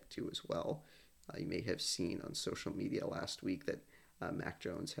to get to as well. You may have seen on social media last week that Mac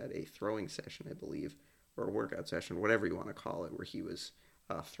Jones had a throwing session, I believe, or a workout session, whatever you want to call it, where he was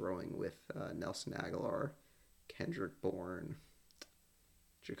throwing with Nelson Aguilar, Kendrick Bourne,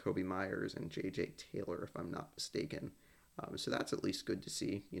 Jacoby Myers, and J.J. Taylor, if I'm not mistaken. So that's at least good to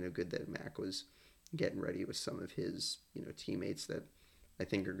see. Good that Mac was getting ready with some of his, teammates that I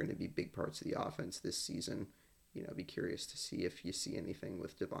think are going to be big parts of the offense this season. I'd be curious to see if you see anything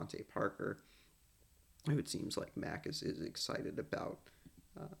with Devontae Parker, who it seems like Mac is excited about.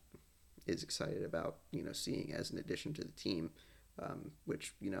 Seeing as an addition to the team,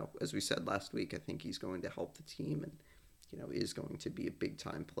 which, as we said last week, I think he's going to help the team and, is going to be a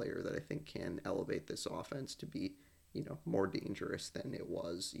big-time player that I think can elevate this offense to be, more dangerous than it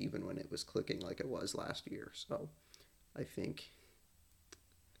was even when it was clicking like it was last year. So I think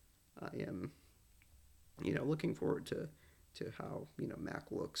I am, looking forward to how,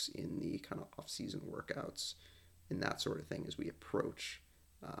 Mac looks in the kind of off-season workouts and that sort of thing as we approach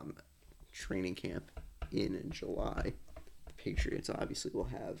training camp in July. The Patriots obviously will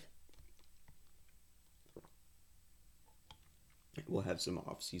have some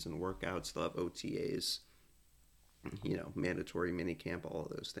off-season workouts. They'll have OTAs, mandatory minicamp, all of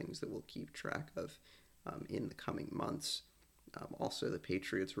those things that we'll keep track of in the coming months. Also, the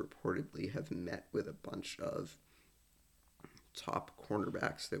Patriots reportedly have met with a bunch of top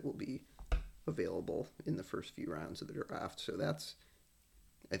cornerbacks that will be available in the first few rounds of the draft. So that's,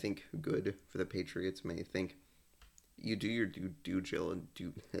 I think, good for the Patriots. May think you do your due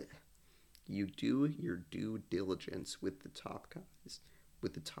diligence with the top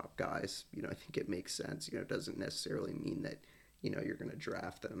guys. I think it makes sense. It doesn't necessarily mean that, you're going to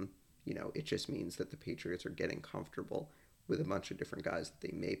draft them. It just means that the Patriots are getting comfortable with a bunch of different guys that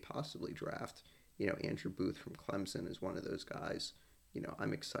they may possibly draft. Andrew Booth from Clemson is one of those guys.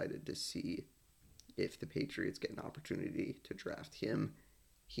 I'm excited to see if the Patriots get an opportunity to draft him.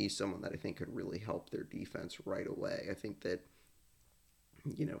 He's someone that I think could really help their defense right away. I think that,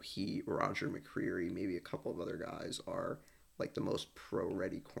 Roger McCreary, maybe a couple of other guys are like the most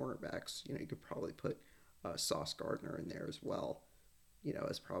pro-ready cornerbacks. You could probably put Sauce Gardner in there as well,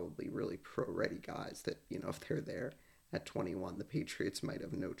 as probably really pro-ready guys that, if they're there at 21, the Patriots might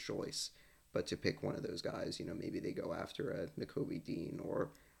have no choice but to pick one of those guys. Maybe they go after a Nakobe Dean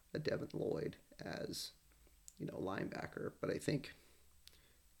or a Devin Lloyd as, linebacker. But I think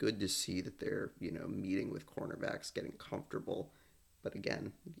good to see that they're, meeting with cornerbacks, getting comfortable. But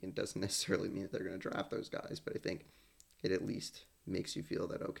again, it doesn't necessarily mean that they're going to draft those guys. But I think it at least makes you feel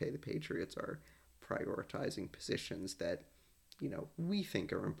that, okay, the Patriots are prioritizing positions that, we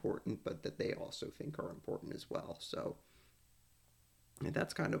think are important, but that they also think are important as well. So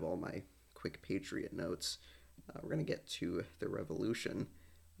that's kind of all my quick Patriot notes. We're going to get to the Revolution,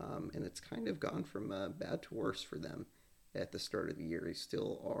 and it's kind of gone from bad to worse for them at the start of the year. They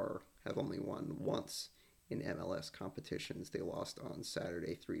still have only won once in MLS competitions. They lost on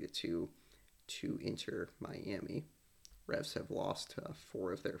Saturday 3-2 to Inter Miami. Revs have lost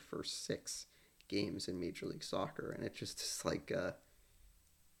 4 of their first 6 games in Major League Soccer, and it just is like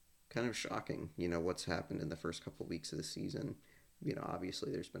kind of shocking, what's happened in the first couple of weeks of the season.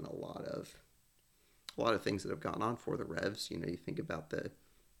 Obviously there's been a lot of things that have gone on for the Revs. You think about the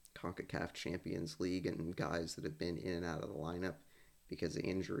CONCACAF Champions League and guys that have been in and out of the lineup because of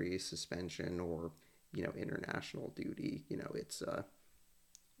injury, suspension, or international duty. It's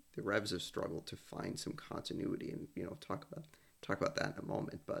the Revs have struggled to find some continuity, and talk about that in a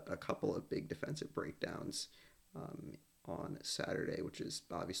moment. But a couple of big defensive breakdowns on Saturday, which is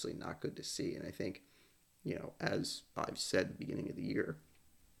obviously not good to see. And I think, as I've said at the beginning of the year,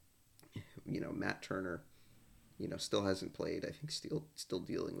 Matt Turner, still hasn't played. I think still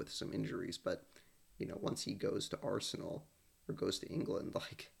dealing with some injuries, but once he goes to Arsenal or goes to England,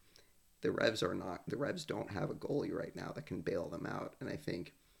 like the Revs don't have a goalie right now that can bail them out. And I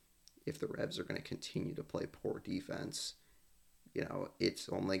think if the Revs are going to continue to play poor defense, it's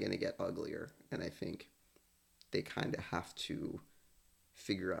only going to get uglier. And I think they kind of have to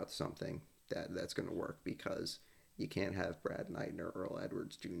figure out something that's going to work, because you can't have Brad Knight or Earl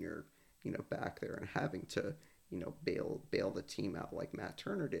Edwards Jr. Back there and having to bail the team out like Matt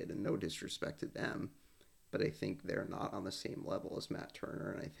Turner did. And no disrespect to them, but I think they're not on the same level as Matt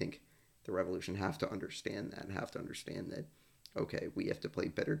Turner. And I think the Revolution have to understand that, and have to understand that, okay, we have to play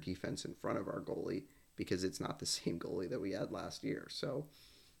better defense in front of our goalie, because it's not the same goalie that we had last year. So,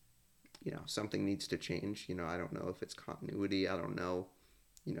 something needs to change. I don't know if it's continuity. I don't know,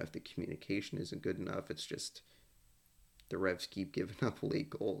 if the communication isn't good enough. It's just the Revs keep giving up late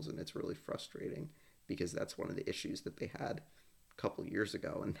goals, and it's really frustrating, because that's one of the issues that they had a couple years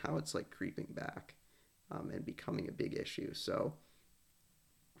ago, and now it's like creeping back and becoming a big issue. So,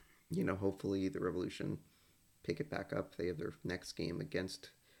 hopefully the Revolution pick it back up. They have their next game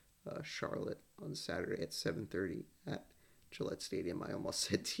against Charlotte on Saturday at 7:30 at Gillette Stadium. I almost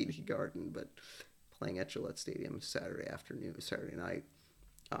said TD Garden, but playing at Gillette Stadium Saturday night.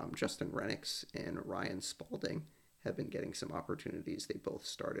 Justin Rennicks and Ryan Spalding have been getting some opportunities. They both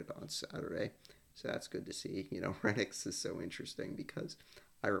started on Saturday, so that's good to see. Rennicks is so interesting because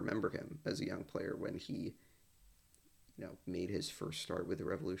I remember him as a young player when he, made his first start with the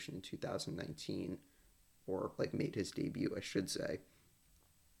Revolution in 2019, or like made his debut, I should say.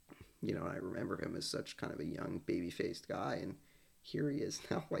 I remember him as such kind of a young baby-faced guy, and here he is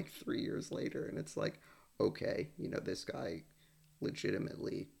now, like 3 years later, and it's like, okay, this guy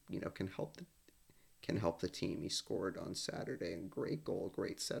legitimately, can help the team. He scored on Saturday, and great goal,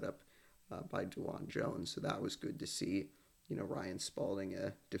 great setup by Dewan Jones. So that was good to see. Ryan Spalding,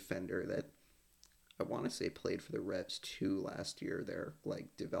 a defender that I want to say played for the Revs too last year, their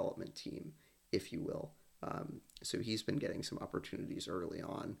like development team, if you will. So he's been getting some opportunities early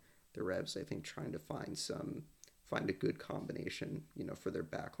on. The Revs, I think, trying to find a good combination, for their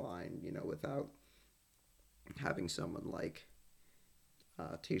back line, without having someone like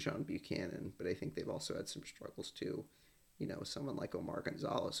Tejon Buchanan, but I think they've also had some struggles too. Someone like Omar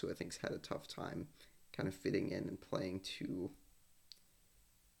Gonzalez, who I think's had a tough time kind of fitting in and playing to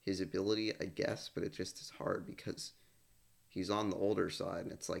his ability, I guess, but it just is hard because he's on the older side,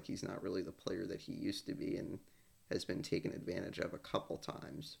 and it's like he's not really the player that he used to be, and has been taken advantage of a couple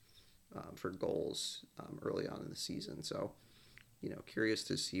times for goals early on in the season. So, curious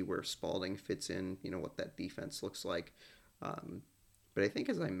to see where Spalding fits in, what that defense looks like. But I think,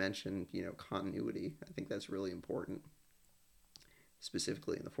 as I mentioned, continuity, I think that's really important,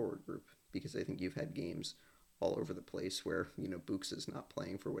 specifically in the forward group, because I think you've had games all over the place where, Books is not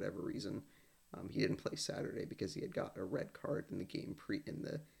playing for whatever reason. He didn't play Saturday because he had got a red card in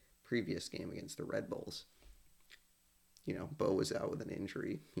the previous game against the Red Bulls. Bo was out with an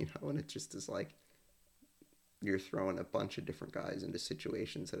injury, and it just is like you're throwing a bunch of different guys into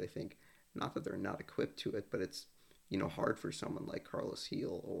situations that I think, not that they're not equipped to it, but it's, hard for someone like Carlos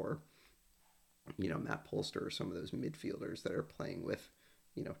Heel or, Matt Polster, or some of those midfielders that are playing with,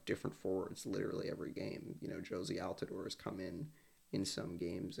 different forwards literally every game. Josie Altidore has come in some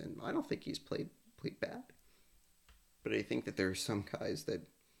games, and I don't think he's played bad. But I think that there are some guys that,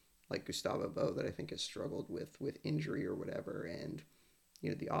 like Gustavo Bo, that I think has struggled with injury or whatever, and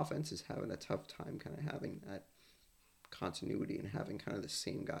the offense is having a tough time kind of having that continuity and having kind of the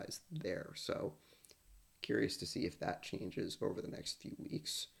same guys there. So curious to see if that changes over the next few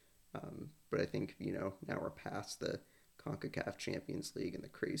weeks. But I think, now we're past the CONCACAF Champions League and the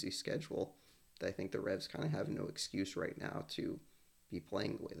crazy schedule, that I think the Revs kind of have no excuse right now to be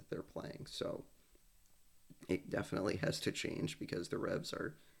playing the way that they're playing. So it definitely has to change, because the Revs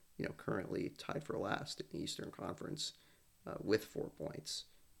are, currently tied for last in the Eastern Conference with 4 points.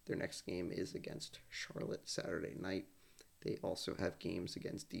 Their next game is against Charlotte Saturday night. They also have games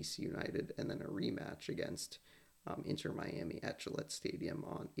against DC United, and then a rematch against Inter Miami at Gillette Stadium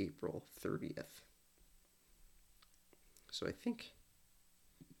on April 30th. So I think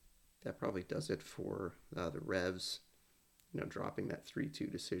that probably does it for the Revs. dropping that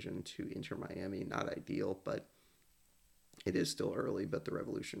 3-2 decision to Inter Miami, not ideal, but it is still early. But the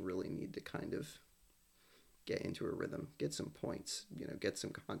Revolution really need to kind of get into a rhythm, get some points, get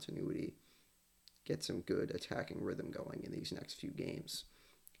some continuity, get some good attacking rhythm going in these next few games.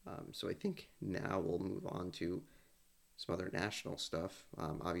 So I think now we'll move on to some other national stuff.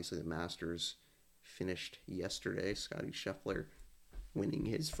 Obviously, the Masters finished yesterday. Scottie Scheffler winning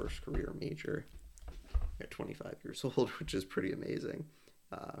his first career major at 25 years old, which is pretty amazing.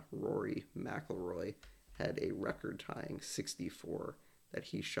 Rory McIlroy had a record-tying 64 that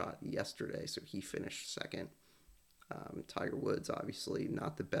he shot yesterday, so he finished second. Tiger Woods, obviously,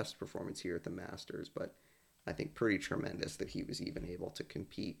 not the best performance here at the Masters, but I think pretty tremendous that he was even able to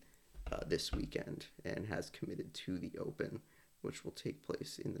compete this weekend and has committed to the Open, which will take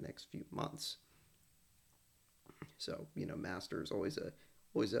place in the next few months. So, Masters always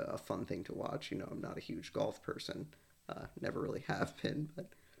a fun thing to watch. I'm not a huge golf person, never really have been,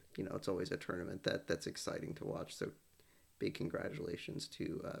 but it's always a tournament that's exciting to watch. So, big congratulations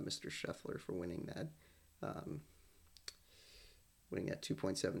to Mr. Scheffler for winning that. Winning at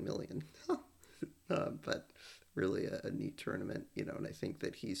 2.7 million. But really a neat tournament, and I think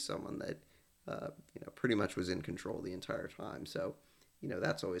that he's someone that, pretty much was in control the entire time. So,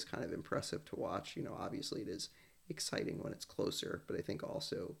 that's always kind of impressive to watch. Obviously it is exciting when it's closer, but I think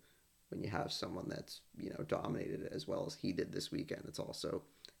also when you have someone that's, dominated as well as he did this weekend, it's also,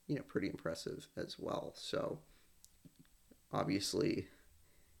 pretty impressive as well. So obviously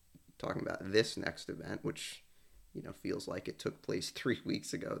talking about this next event, which, feels like it took place 3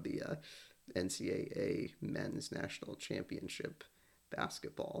 weeks ago, the NCAA Men's National Championship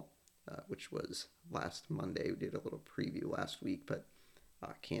basketball, which was last Monday. We did a little preview last week, but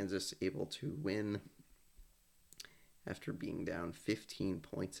Kansas able to win after being down 15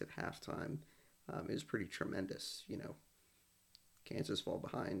 points at halftime. It was pretty tremendous. Kansas falls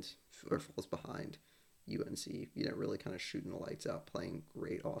behind UNC, really kind of shooting the lights out, playing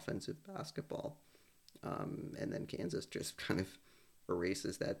great offensive basketball. And then Kansas just kind of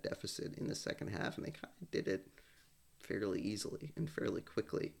erases that deficit in the second half, and they kind of did it fairly easily and fairly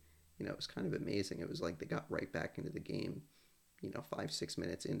quickly. It was kind of amazing. It was like they got right back into the game. 5-6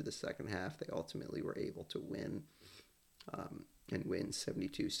 minutes into the second half, they ultimately were able to win, and win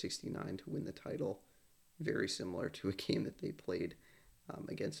 72-69 to win the title. Very similar to a game that they played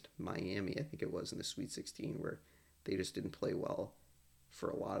against Miami, I think it was, in the Sweet 16, where they just didn't play well for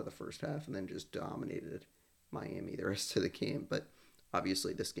a lot of the first half and then just dominated Miami the rest of the game. But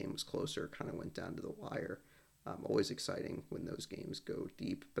obviously this game was closer, kind of went down to the wire. Always exciting when those games go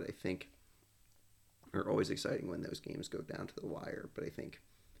deep, but I think, or always exciting when those games go down to the wire. But I think,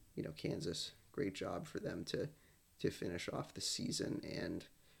 Kansas, great job for them to finish off the season. And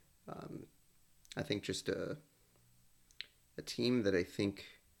I think just a team that I think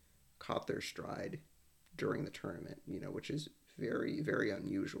caught their stride during the tournament, which is very, very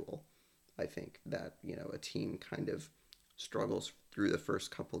unusual. I think that, a team kind of struggles through the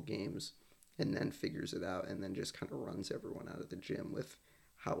first couple games and then figures it out and then just kind of runs everyone out of the gym with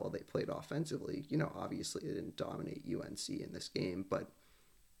how well they played offensively. Obviously they didn't dominate UNC in this game, but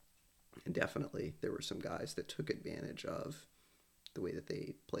definitely there were some guys that took advantage of the way that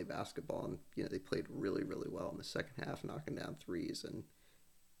they play basketball, and they played really, really well in the second half, knocking down threes and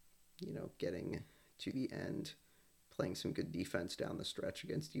getting to the end, playing some good defense down the stretch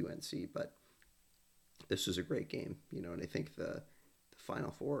against UNC. But this was a great game, and I think the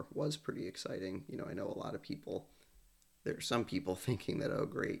Final Four was pretty exciting. I know a lot of people, there are some people thinking that, oh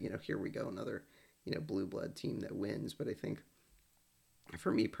great, here we go, another blue blood team that wins. But I think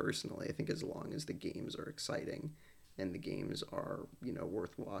for me personally, I think as long as the games are exciting and the games are,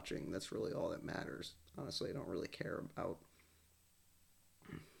 worth watching, that's really all that matters. Honestly, I don't really care about,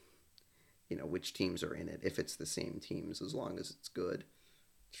 which teams are in it. If it's the same teams, as long as it's good,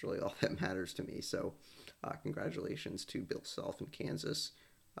 it's really all that matters to me. So congratulations to Bill Self in Kansas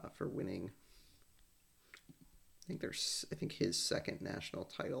for winning. I think his second national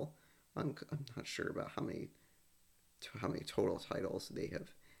title. I'm not sure about how many total titles they have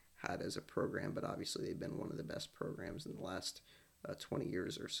had as a program, but obviously they've been one of the best programs in the last 20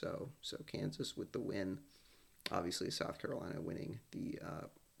 years or so. So Kansas with the win. Obviously South Carolina winning the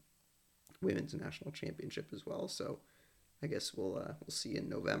women's national championship as well. So I guess we'll see in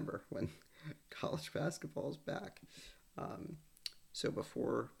November when college basketball is back. So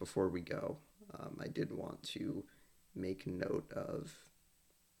before we go, I did want to make note of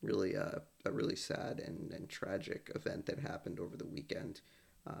really a really sad and tragic event that happened over the weekend.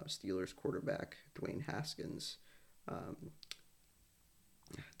 Steelers quarterback Dwayne Haskins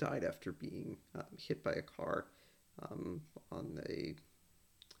died after being hit by a car on the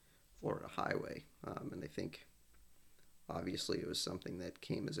Florida highway. And I think obviously it was something that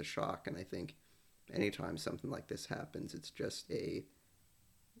came as a shock. And I think anytime something like this happens, it's just a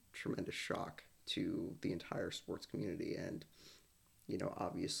tremendous shock to the entire sports community. And,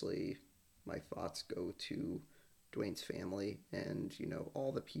 obviously my thoughts go to Dwayne's family and,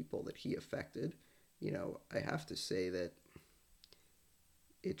 all the people that he affected. I have to say that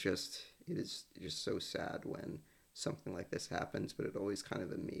it is just so sad when something like this happens, but it always kind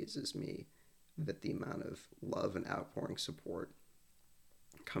of amazes me that the amount of love and outpouring support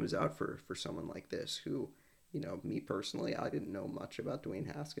comes out for someone like this who, me personally, I didn't know much about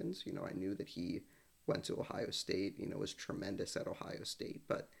Dwayne Haskins. I knew that he went to Ohio State, was tremendous at Ohio State,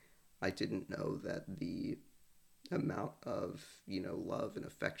 but I didn't know that the amount of, love and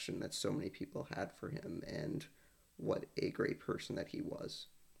affection that so many people had for him and what a great person that he was.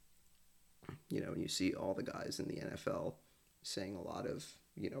 And you see all the guys in the NFL saying a lot of,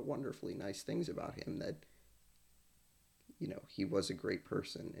 wonderfully nice things about him, that, he was a great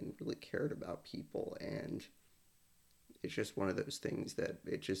person and really cared about people. And it's just one of those things that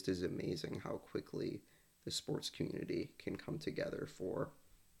it just is amazing how quickly the sports community can come together for,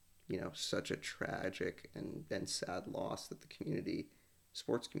 such a tragic and sad loss, that the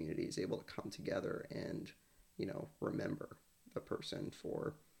sports community is able to come together and, remember the person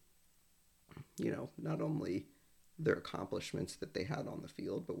for, not only their accomplishments that they had on the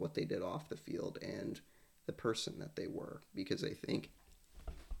field, but what they did off the field and the person that they were. Because I think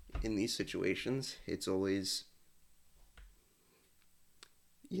in these situations, it's always,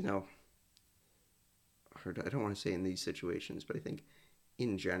 or I don't want to say in these situations, but I think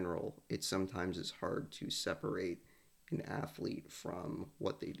in general, it sometimes is hard to separate an athlete from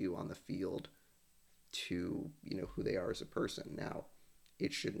what they do on the field to, who they are as a person. Now,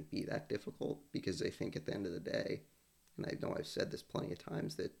 it shouldn't be that difficult, because I think at the end of the day, and I know I've said this plenty of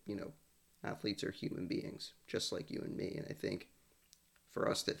times, that, athletes are human beings, just like you and me. And I think for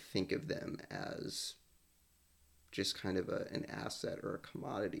us to think of them as just kind of an asset or a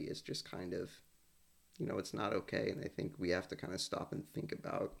commodity is just kind of, it's not okay. And I think we have to kind of stop and think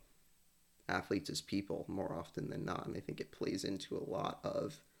about athletes as people more often than not. And I think it plays into a lot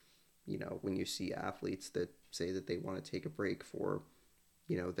of, when you see athletes that say that they want to take a break for,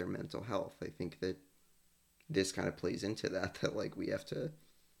 their mental health. I think that this kind of plays into that like we have to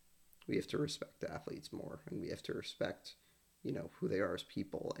respect athletes more, and we have to respect, who they are as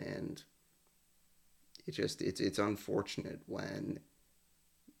people. And it's unfortunate when,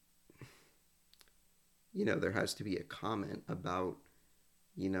 there has to be a comment about,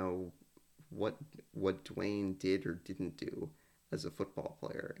 what Dwayne did or didn't do as a football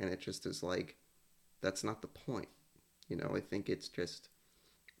player. And it just is like, that's not the point. I think it's just,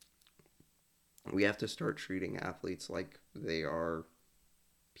 we have to start treating athletes like they are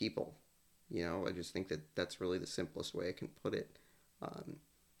people. I just think that that's really the simplest way I can put it.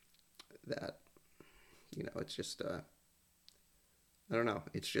 That, it's just, I don't know.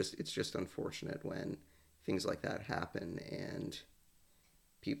 It's just unfortunate when things like that happen and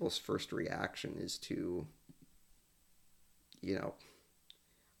people's first reaction is to,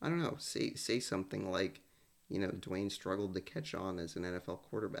 I don't know, say something like, Dwayne struggled to catch on as an NFL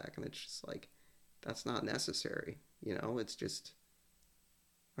quarterback, and it's just like, that's not necessary. It's just,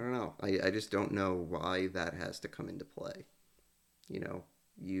 I don't know. I just don't know why that has to come into play.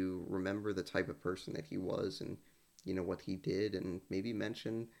 You remember the type of person that he was, and, what he did, and maybe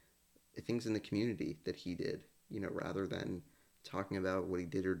mention things in the community that he did, rather than talking about what he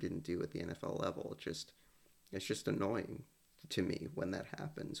did or didn't do at the NFL level. It's just annoying to me when that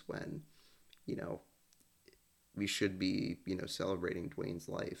happens, when, we should be, celebrating Dwayne's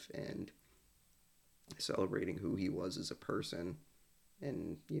life and celebrating who he was as a person,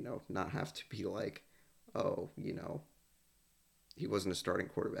 and, not have to be like, oh, he wasn't a starting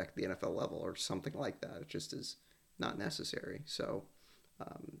quarterback at the NFL level or something like that. It just is not necessary. So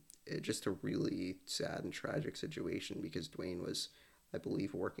it's just a really sad and tragic situation, because Dwayne was, I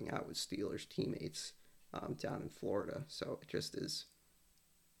believe, working out with Steelers teammates down in Florida. So it's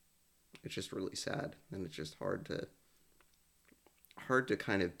just really sad, and it's just hard to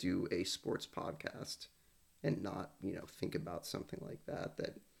kind of do a sports podcast and not, think about something like that,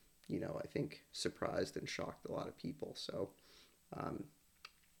 I think surprised and shocked a lot of people. So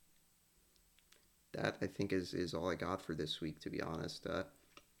that, I think, is all I got for this week, to be honest.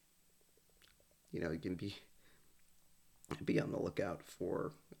 You can be on the lookout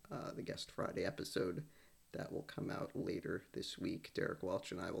for the Guest Friday episode that will come out later this week. Derek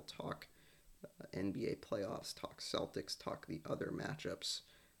Welch and I will talk NBA playoffs, talk Celtics, talk the other matchups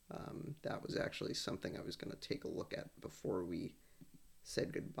That was actually something I was going to take a look at before we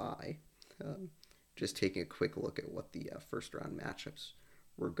said goodbye. Just taking a quick look at what the first round matchups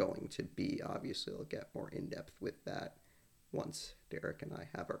were going to be. Obviously, I'll get more in depth with that once Derek and I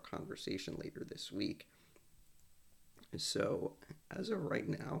have our conversation later this week. So, as of right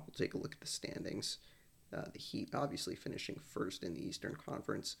now, we'll take a look at the standings. The Heat obviously finishing first in the Eastern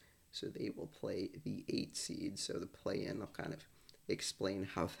Conference, so they will play the 8 seed. So the play-in, I'll kind of explain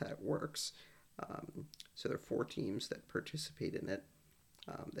how that works. So there are 4 teams that participate in it.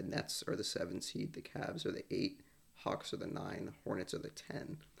 The Nets are the 7 seed, the Cavs are the 8, Hawks are the 9, Hornets are the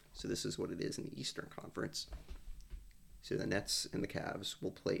 10. So this is what it is in the Eastern Conference. So the Nets and the Cavs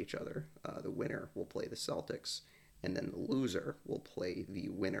will play each other. The winner will play the Celtics, and then the loser will play the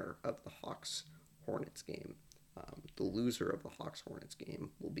winner of the Hawks-Hornets game. The loser of the Hawks-Hornets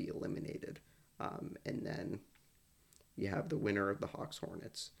game will be eliminated. And then you have the winner of the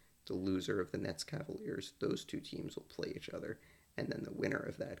Hawks-Hornets, the loser of the Nets-Cavaliers. Those 2 teams will play each other. And then the winner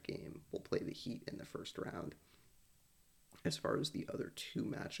of that game will play the Heat in the first round. As far as the other 2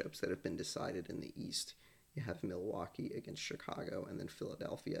 matchups that have been decided in the East, you have Milwaukee against Chicago and then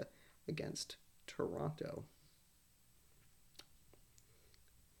Philadelphia against Toronto.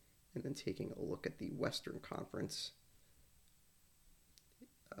 And then taking a look at the Western Conference,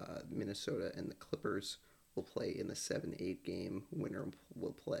 Minnesota and the Clippers will play in the 7-8 game. Winner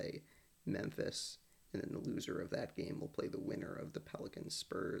will play Memphis, and then the loser of that game will play the winner of the Pelicans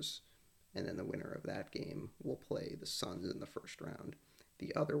Spurs, and then the winner of that game will play the Suns in the first round.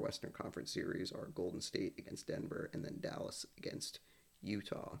 The other Western Conference series are Golden State against Denver, and then Dallas against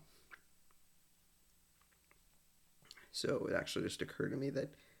Utah. So it actually just occurred to me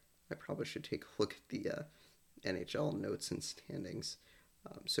that I probably should take a look at the NHL notes and standings.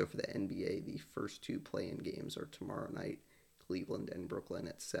 So for the NBA, the first 2 play-in games are tomorrow night, Cleveland and Brooklyn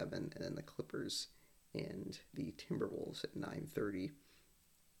at 7, and then the Clippers and the Timberwolves at 9:30.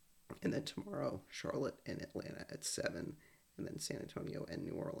 And then tomorrow, Charlotte and Atlanta at 7, and then San Antonio and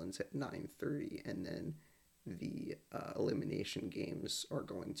New Orleans at 9:30. And then the elimination games are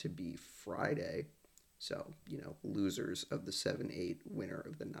going to be Friday. So, losers of the 7-8, winner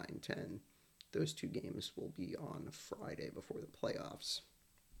of the 9-10. Those 2 games will be on Friday before the playoffs.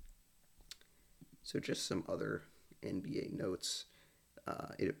 So just some other NBA notes.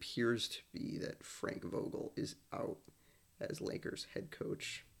 It appears to be that Frank Vogel is out as Lakers head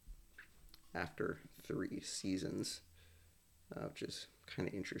coach after 3 seasons, which is kind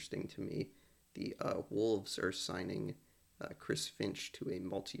of interesting to me. The Wolves are signing Chris Finch to a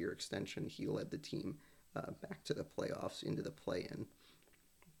multi-year extension. He led the team back to the playoffs, into the play-in.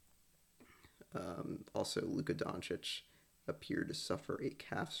 Also, Luka Doncic appeared to suffer a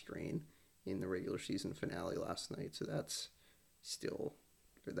calf strain in the regular season finale last night, so that's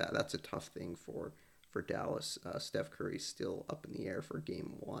a tough thing for Dallas. Steph Curry's still up in the air for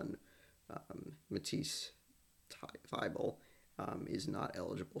Game 1. Matisse Thybulle is not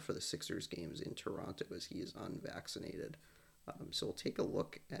eligible for the Sixers games in Toronto as he is unvaccinated. So we'll take a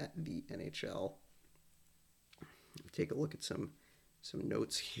look at the NHL. Take a look at some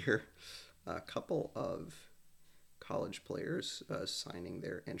notes here. A couple of college players signing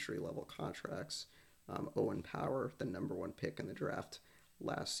their entry-level contracts. Owen Power, the number 1 pick in the draft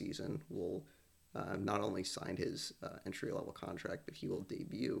last season, will not only sign his entry-level contract, but he will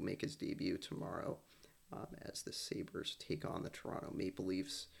make his debut tomorrow as the Sabres take on the Toronto Maple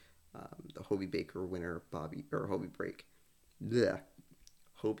Leafs. The Hobey Baker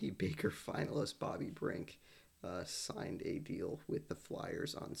finalist Bobby Brink signed a deal with the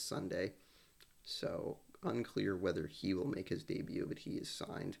Flyers on Sunday. So unclear whether he will make his debut, but he is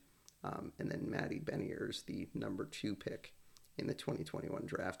signed. And then Matty Beniers, the number 2 pick in the 2021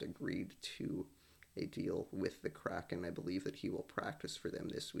 draft, agreed to a deal with the Kraken. I believe that he will practice for them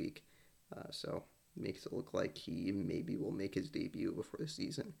this week. So makes it look like he maybe will make his debut before the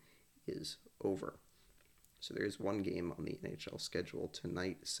season is over. So there's one game on the NHL schedule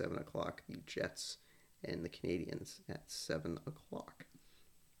tonight, 7 o'clock, the Jets and the Canadiens at 7 o'clock.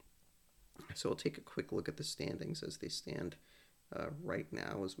 So we'll take a quick look at the standings as they stand right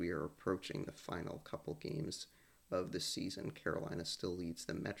now as we are approaching the final couple games of the season. Carolina still leads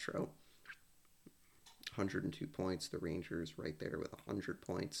the Metro, 102 points. The Rangers right there with 100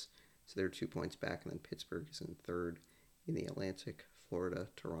 points. So they're 2 points back, and then Pittsburgh is in third in the Atlantic, Florida,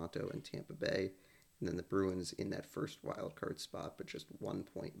 Toronto, and Tampa Bay. And then the Bruins in that first wild card spot, but just 1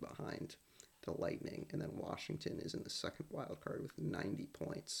 point behind the Lightning. And then Washington is in the second wild card with 90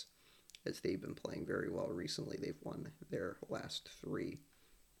 points. As they've been playing very well recently, they've won their last 3.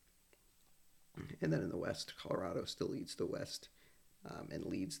 And then in the West, Colorado still leads the West and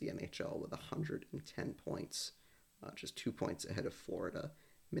leads the NHL with 110 points, just 2 points ahead of Florida.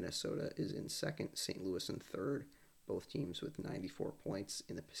 Minnesota is in second, St. Louis in third, both teams with 94 points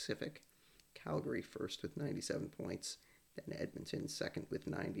in the Pacific. Calgary first with 97 points, then Edmonton second with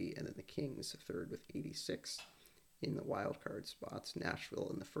 90, and then the Kings third with 86. In the wildcard spots, Nashville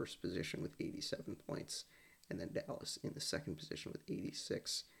in the first position with 87 points, and then Dallas in the second position with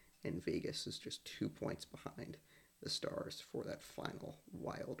 86, and Vegas is just 2 points behind the Stars for that final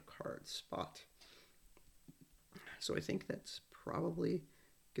wild card spot. So I think that's probably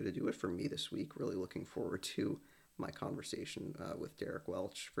going to do it for me this week. Really looking forward to my conversation with Derek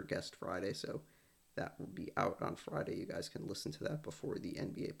Welch for Guest Friday. So that will be out on Friday. You guys can listen to that before the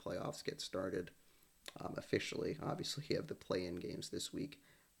NBA playoffs get started officially. Obviously, you have the play-in games this week,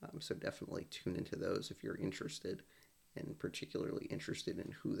 so definitely tune into those if you're interested, and particularly interested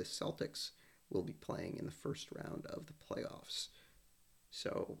in who the Celtics will be playing in the first round of the playoffs.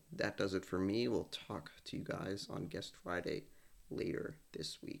 So that does it for me. We'll talk to you guys on Guest Friday later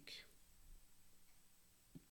this week.